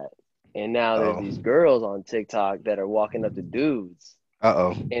side to that. And now there's these girls on TikTok that are walking up to dudes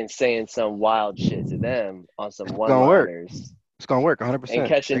and saying some wild shit to them on some one-liners. It's going to work 100%. And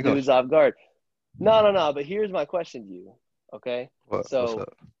catching dudes off guard. No. But here's my question to you, okay? What's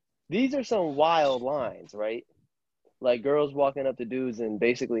up? These are some wild lines, right? Like girls walking up to dudes and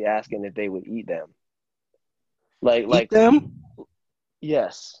basically asking if they would eat them. Like them?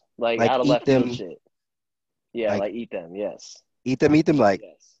 Yes. Like out of left field shit. Yeah, like eat them, yes. Eat them, like?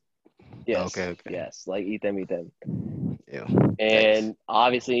 Yes. Okay. Yes, like eat them. Yeah. And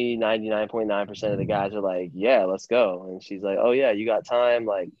obviously 99.9% of the guys are like, yeah, let's go. And she's like, oh yeah, you got time?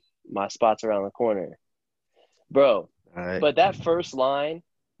 Like my spot's around the corner. Bro, right. But that first line,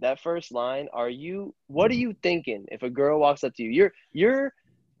 what are you thinking if a girl walks up to you? You're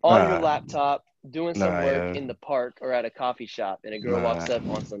on your laptop doing some work in the park or at a coffee shop and a girl walks up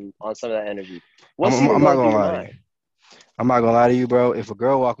on some of that energy. What's I'm not gonna lie to you? I'm not gonna lie to you, bro. If a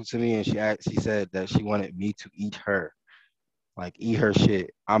girl walked up to me and she said that she wanted me to eat her, like eat her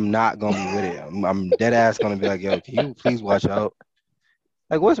shit, I'm not gonna be with it. I'm dead ass gonna be like, yo, can you please watch out?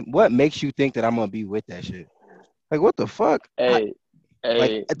 Like, what makes you think that I'm gonna be with that shit? Like, what the fuck? Hey,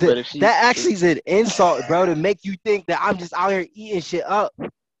 that actually is an insult, bro, to make you think that I'm just out here eating shit up.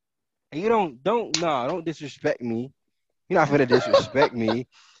 And you don't disrespect me. You're not gonna disrespect me.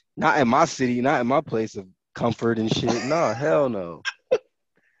 Not in my city, not in my place of comfort and shit. No, hell no.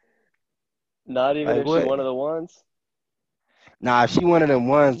 Not even if she's one of the ones? Nah, if she one of them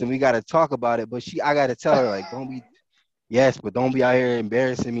ones, then we gotta talk about it. But I gotta tell her, like, don't be out here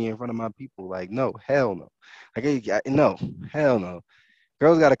embarrassing me in front of my people. Like, no, hell no. Like, no, hell no.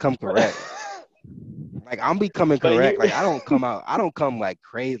 Girls gotta come correct. Like, I'm becoming correct. Like, I don't come like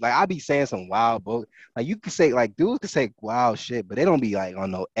crazy. Like, I be saying some wild book. Like, you can say, like, dudes can say wild shit, but they don't be like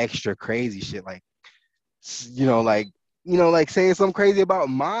on no extra crazy shit. Like, like saying something crazy about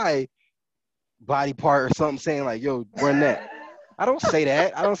my body part or something, saying like, yo, run that. I don't say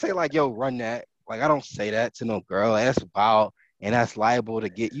that. I don't say like, yo, run that. Like, I don't say that to no girl. Like, that's wild, and that's liable to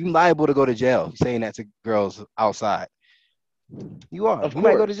go to jail saying that to girls outside. You are. You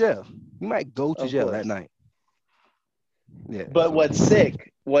might go to jail. You might go to jail that night. Yeah. But what's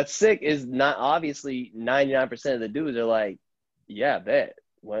sick is not obviously 99% of the dudes are like, yeah, bet.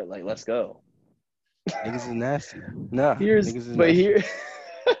 What, like, let's go. Niggas is nasty. Nah. Here's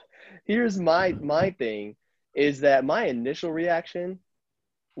my thing is that my initial reaction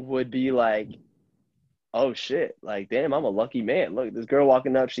would be like, oh shit, like damn, I'm a lucky man. Look, this girl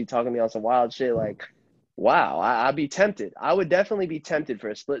walking up, she talking to me on some wild shit, like, wow, I'd be tempted. I would definitely be tempted for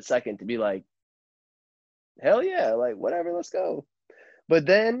a split second to be like, hell yeah, like whatever, let's go. But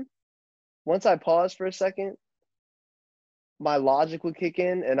then once I pause for a second, my logic would kick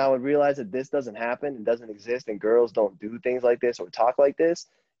in and I would realize that this doesn't happen and doesn't exist and girls don't do things like this or talk like this.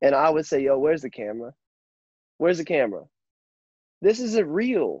 And I would say, yo, where's the camera? Where's the camera? This isn't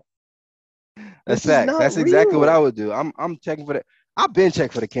real. That's facts. That's exactly what I would do. I'm checking for the. I've been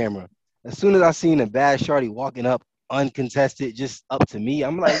checking for the camera. As soon as I seen a bad shorty walking up uncontested, just up to me,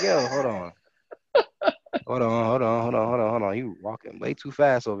 I'm like, yo, hold on. Hold on. You walking way too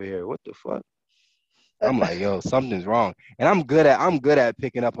fast over here. What the fuck? I'm like, yo, something's wrong. And I'm good at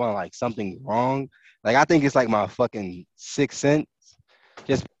picking up on like something wrong. Like, I think it's like my fucking sixth sense.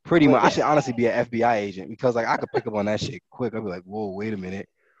 Just pretty much. I should honestly be an FBI agent because like I could pick up on that shit quick. I'd be like, whoa, wait a minute.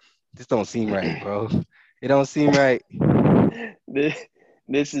 This don't seem right, bro. It don't seem right.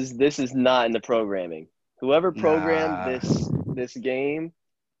 This is not in the programming. Whoever programmed this game,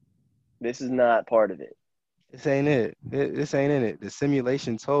 this is not part of it. This ain't it. This ain't in it. The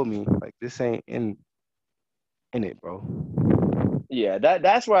simulation told me like this ain't in it, bro. Yeah,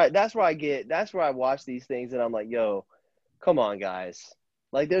 that's where I watch these things and I'm like, yo, come on, guys.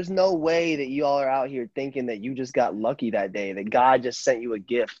 Like, there's no way that y'all are out here thinking that you just got lucky that day, that God just sent you a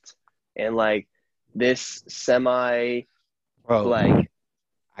gift and like this semi, bro, like,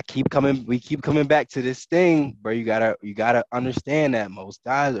 we keep coming back to this thing, bro. You gotta understand that most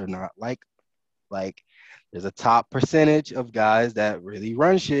guys are not like there's a top percentage of guys that really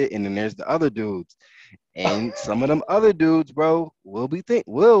run shit, and then there's the other dudes. And some of them other dudes, bro,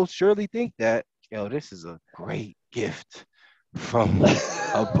 will surely think that, yo, this is a great gift from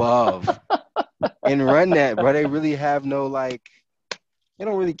above. And run that, bro. They really have no like, they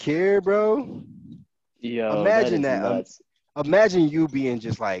don't really care, bro. Yo, that Imagine is that. nuts. Imagine you being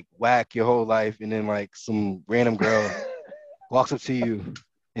just like whack your whole life, and then like some random girl walks up to you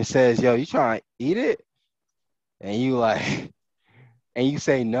and says, "Yo, you trying to eat it?" And you like, and you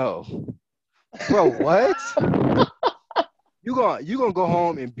say no, bro. What? You gonna go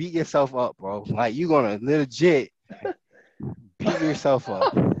home and beat yourself up, bro. Like you gonna legit beat yourself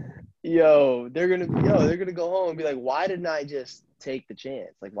up. They're gonna go home and be like, why didn't I just take the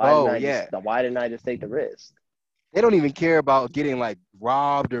chance? Like, Oh yeah. why didn't I just take the risk? They don't even care about getting like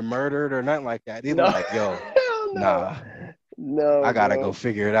robbed or murdered or nothing like that. They're No, like, yo, hell no, nah, no, I gotta bro. go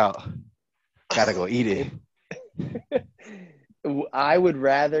figure it out. Gotta go eat it. I would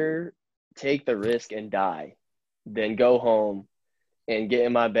rather take the risk and die than go home and get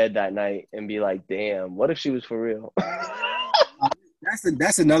in my bed that night and be like, damn, what if she was for real?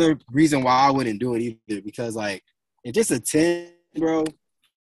 That's another reason why I wouldn't do it either, because like if it's a 10, bro,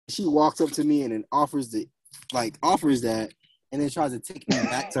 she walks up to me and then offers that and then tries to take me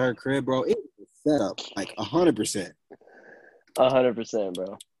back to her crib, bro. It's a setup, like 100%. 100%,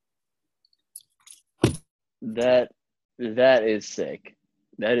 bro. That is sick.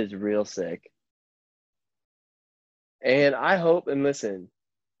 That is real sick. And I hope, and listen,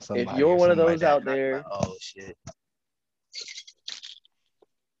 if you're one of those out there, oh shit.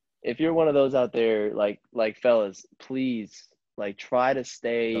 if you're one of those out there, like fellas, please, like, try to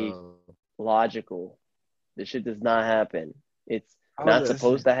stay logical. This shit does not happen. It's not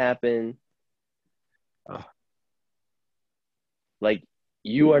supposed to happen. Like,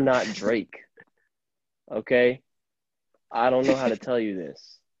 you are not Drake. Okay? I don't know how to tell you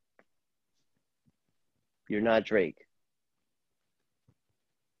this. You're not Drake.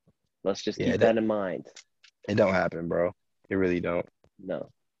 Let's just keep that in mind. It don't happen, bro. It really don't.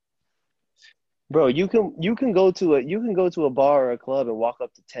 No. Bro, you can go to a bar or a club and walk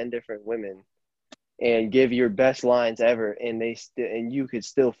up to 10 different women and give your best lines ever, and and you could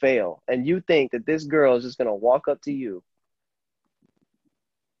still fail. And you think that this girl is just gonna walk up to you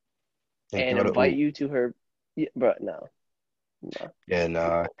and invite you to her, bro? No. Yeah,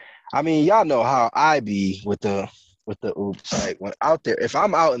 nah. I mean, y'all know how I be with the oops. Like when out there, if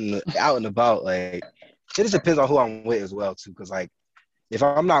I'm out and about, like it just depends on who I'm with as well too. Cause like if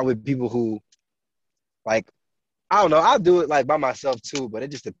I'm not with people who like, I don't know, I'll do it like by myself too, but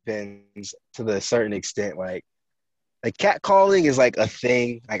it just depends to the certain extent. Like catcalling is like a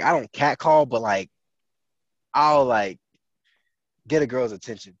thing. Like I don't catcall, but like I'll like get a girl's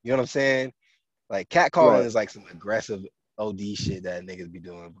attention. You know what I'm saying? Like catcalling is like some aggressive OD shit that niggas be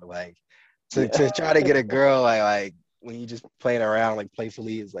doing, but like to try to get a girl like when you just playing around like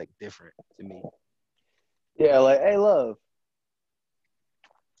playfully is like different to me. Yeah, like, hey, love.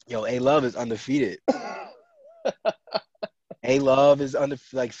 Yo, A-Love is undefeated. A-Love is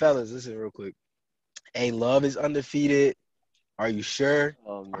like fellas, listen real quick. A-Love is undefeated. Are you sure?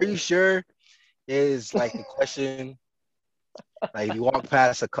 Are you sure? Is like the question. Like if you walk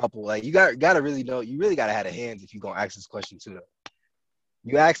past a couple, like you gotta really know, you really gotta have the hands if you're gonna ask this question to them.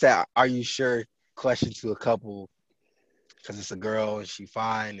 You ask that "Are you sure?" question to a couple because it's a girl and she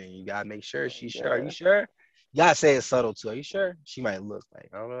fine, and you gotta make sure she's sure. Are you sure? You gotta say it subtle too. Are you sure? She might look like,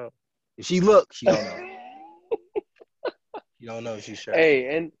 I don't know. If she look, she don't know. You don't know if she's sure.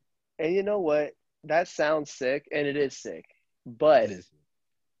 Hey, and you know what? That sounds sick, and it is sick, but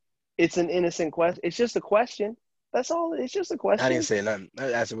it's an innocent question. It's just a question. That's all. It's just a question. I didn't say nothing.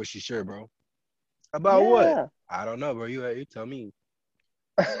 I asked her was she sure, bro. About what? I don't know, bro. You tell me.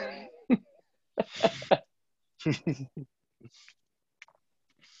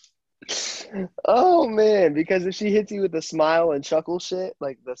 Oh man, because if she hits you with the smile and chuckle shit,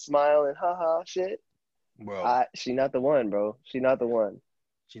 like the smile and haha shit, bro, she not the one, bro. She not the one.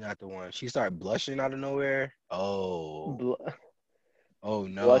 She not the one. She started blushing out of nowhere. Oh. Oh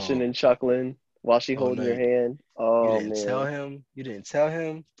no. Blushing and chuckling while she holding your hand. Oh man. You didn't tell him? You didn't tell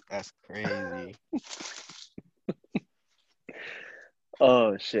him? That's crazy.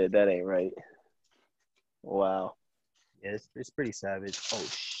 Oh shit, that ain't right. Wow. Yeah, it's pretty savage. Oh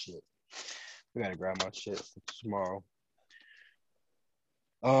shit. We gotta grab my shit for tomorrow.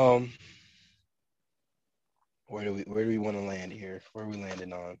 Where do we want to land here? Where are we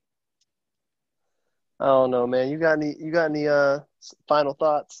landing on? I don't know, man. You got any final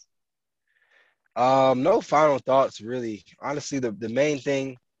thoughts? No final thoughts really. Honestly, the main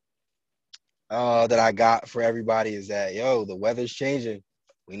thing that I got for everybody is that the weather's changing.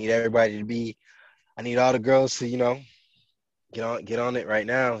 We need everybody to be. I need all the girls to get on it right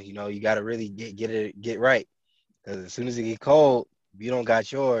now. You got to really get right, because as soon as it get cold, if you don't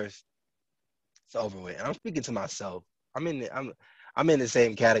got yours, it's over with. And I'm speaking to myself. I'm in the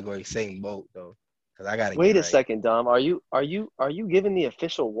same category, same boat though, because I got to Wait get a right second, Dom. Are you giving the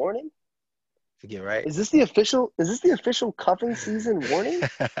official warning? to get right. Is this the official cuffing season warning?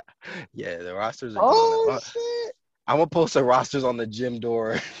 Yeah, the rosters are going Oh up. shit! I'm gonna post the rosters on the gym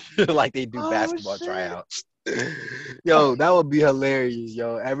door like they do Oh basketball shit! tryouts. Yo, that would be hilarious,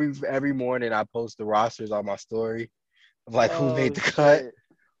 yo. Every morning I post the rosters on my story of like who made Oh the cut, shit!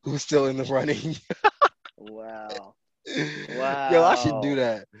 who's still in the running. Wow! Yo, I should do Wow!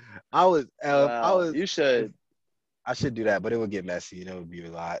 that. I was Wow! You should. I should do that, but it would get messy and it would be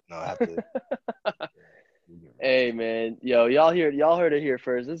a lot. No, I have to. Hey man, yo, y'all heard it here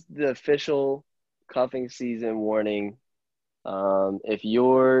first. This is the official cuffing season warning. If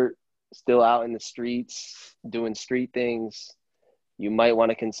you're still out in the streets doing street things, you might want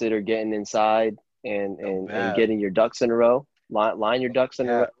to consider getting inside and getting your ducks in a row. Line your ducks in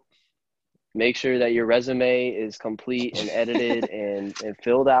a row. Make sure that your resume is complete and edited and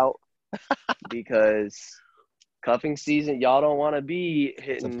filled out, because cuffing season, y'all don't want to be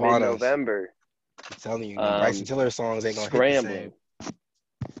hitting mid-November. I'm telling you, Bryson Tiller songs ain't gonna scrambling. hit the same.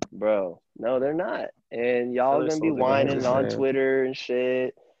 Bro, no, they're not. And y'all Tiller gonna be songs ain't gonna hit whining the on same. Twitter and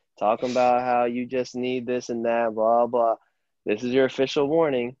shit, talking about how you just need this and that, blah, blah. This is your official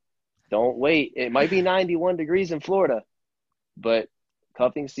warning. Don't wait. It might be 91 degrees in Florida, but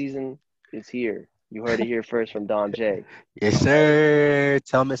cuffing season is here. You heard it here first from Don J. Yes, sir.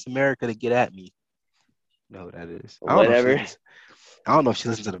 Tell Miss America to get at me. You know who that is. Whatever. I don't know if she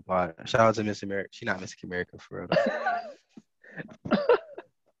listens to the pod. Shout out to Miss America. She's not Miss America for real.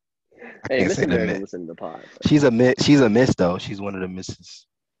 Hey, Miss America listen to the pod. She's a miss though. She's one of the misses.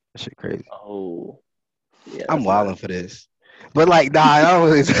 That shit crazy. Oh. Yeah. I'm wilding for this. But like, nah, I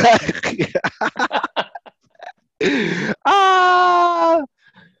don't really.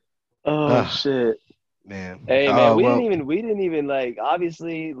 Shit. Man. Hey man, we didn't even like,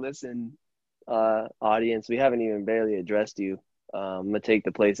 obviously, listen, audience, we haven't even barely addressed you. I'm gonna take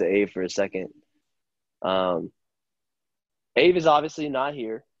the place of Ave for a second. Ave is obviously not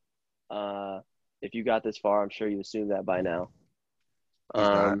here. If you got this far, I'm sure you assumed that by now.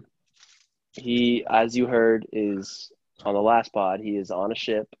 He, as you heard, is on the last pod. He is on a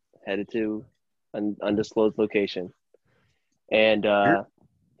ship headed to an undisclosed location, and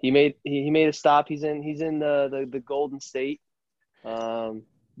he made a stop. He's in the Golden State, the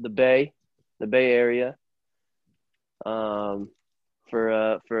Bay Area, for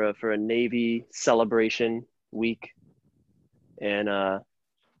a Navy celebration week, and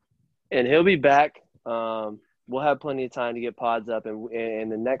he'll be back. We'll have plenty of time to get pods up,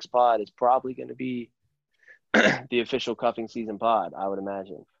 and the next pod is probably going to be the official cuffing season pod, I would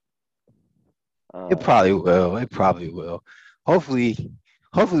imagine. It probably will. Hopefully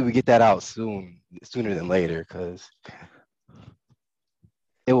we get that out sooner than later, because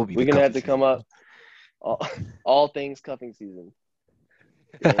it will be. We're gonna have to come up all things cuffing season.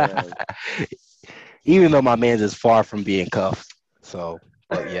 Even though my man's is far from being cuffed, so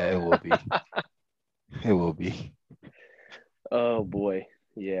but yeah, it will be. It will be. Oh boy,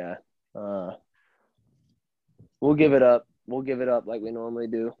 yeah. We'll give it up. We'll give it up like we normally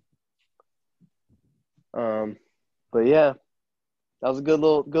do. But yeah, that was a good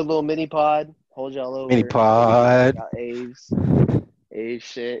little mini pod. Hold y'all over. Mini pod. Aves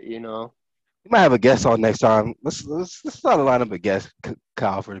shit, you know. We might have a guest on next time. Let's start a line up a guest,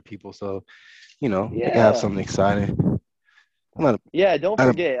 Kyle, for the people. So, we can have something exciting. Don't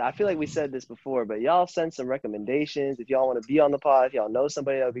forget. I feel like we said this before, but y'all send some recommendations. If y'all want to be on the pod, if y'all know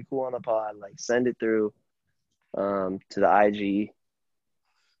somebody that would be cool on the pod, like send it through to the IG.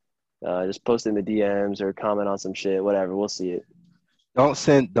 Just post in the DMs or comment on some shit, whatever. We'll see it. Don't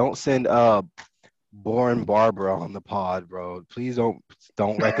send Boring Barbara on the pod, bro. Please don't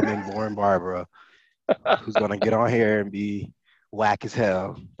recommend Boring Barbara, who's gonna get on here and be whack as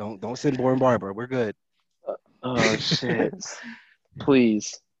hell. Don't send Boring Barbara. We're good. Oh shit!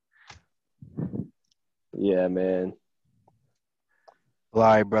 Please. Yeah, man. All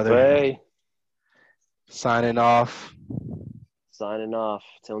right, brother. Hey. Signing off.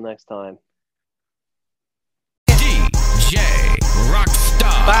 Till next time. DJ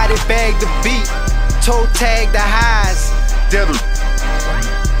Rockstar. Body bag the beat. Toe tag the highs.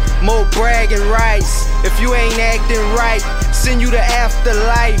 more bragging rights. If you ain't acting right, send you to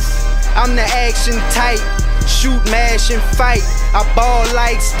afterlife. I'm the action type, shoot, mash, and fight. I ball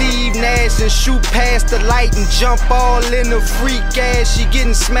like Steve Nash and shoot past the light and jump all in the freak ass. She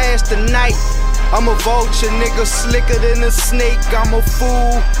getting smashed tonight. I'm a vulture, nigga, slicker than a snake. I'm a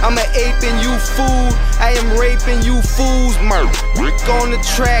fool, I'm a ape and you fool. I am raping you fools. Rick on the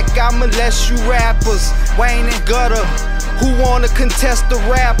track, I molest you rappers. Wayne and Gutter, who wanna contest the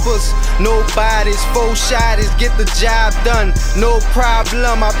rappers? Nobody's 4 shotters, get the job done. No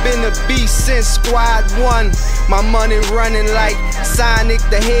problem, I've been a beast since squad 1. My money running like Sonic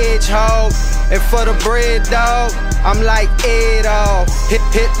the Hedgehog. And for the bread, dog, I'm like Adolf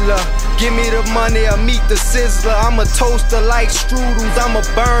Hitler. Give me the money, I meet the sizzler. I'm a toaster like strudels, I'ma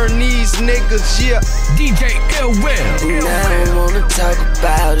burn these niggas, yeah. DJ Ill Will. And I don't wanna talk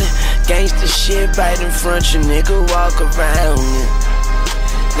about it. Gangsta shit right in front, your nigga walk around it.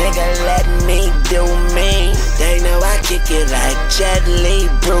 Nigga, let me do me. They know I kick it like Jet Li,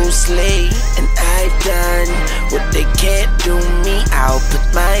 Bruce Lee. And I've done what they can't do me. I'll put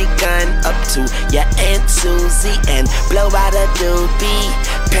my gun up to your Aunt Susie and blow out a doobie.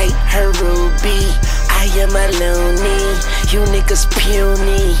 Paint her ruby. I am a loony. You niggas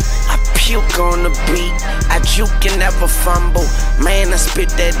puny. I puke on the beat. I juke and never fumble. Man, I spit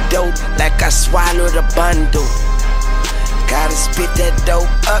that dope like I swallowed a bundle. Gotta spit that dope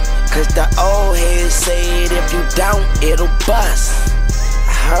up, cause the old heads said if you don't, it'll bust.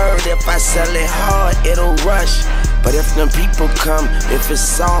 I heard if I sell it hard, it'll rush. But if them people come, if it's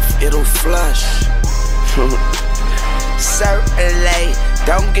soft, it'll flush. Certainly,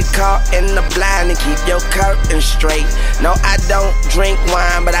 don't get caught in the blind and keep your curtain straight. No, I don't drink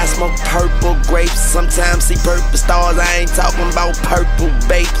wine, but I smoke purple grapes. Sometimes see purple stars, I ain't talking about purple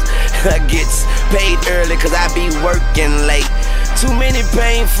babes. I get paid early cause I be working late. Too many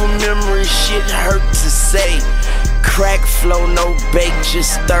painful memories, shit hurt to say. Crack flow, no bake,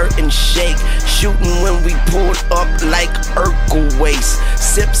 just stir and shake. Shooting when we pulled up like Urkel waste.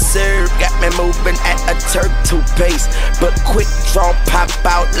 Sip serve, got me moving at a turtle pace. But quick draw pop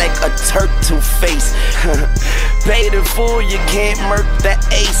out like a turtle face. Paid in full, you can't murk the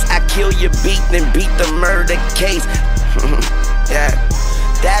ace. I kill your beat, then beat the murder case. Yeah.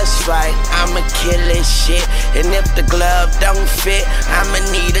 That's right, I'ma kill this shit. And if the glove don't fit, I'ma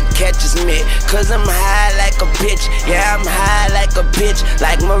need a catcher's mitt. Cause I'm high like a bitch, yeah, I'm high like a bitch.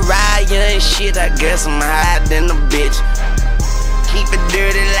 Like Mariah and shit, I guess I'm higher than a bitch. Keep it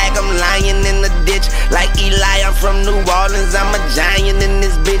dirty like I'm lying in the ditch. Like Eli, I'm from New Orleans, I'm a giant in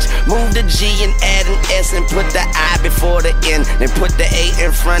this bitch. Move the G and add an S and put the I before the N. Then put the A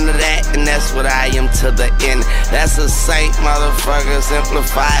in front of that, and that's what I am to the end. That's a saint, motherfucker,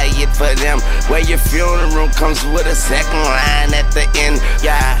 simplify it for them. Where your funeral comes with a second line at the end,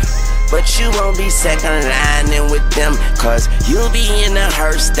 yeah. But you won't be second lining with them, cause you'll be in the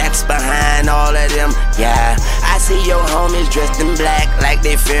hearse that's behind all of them. Yeah, I see your homies dressed in black like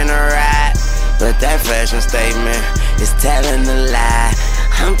they finna ride. But that fashion statement is telling a lie.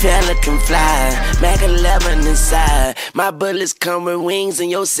 I'm pelican fly, Mac 11 inside. My bullets come with wings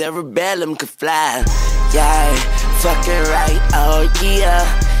and your cerebellum could fly. Yeah, fucking right, oh yeah.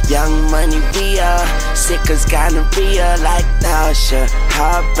 Young money we are, sick as gonorrhea like nausea,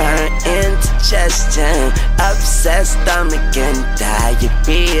 heartburn, indigestion, upset stomach and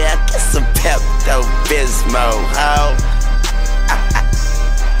diarrhea. Get some Pepto-Bismol, ho.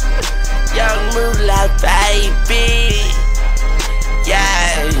 Young moolah, baby.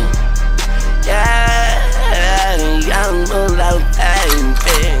 Yeah, yeah, young moolah,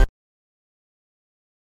 baby.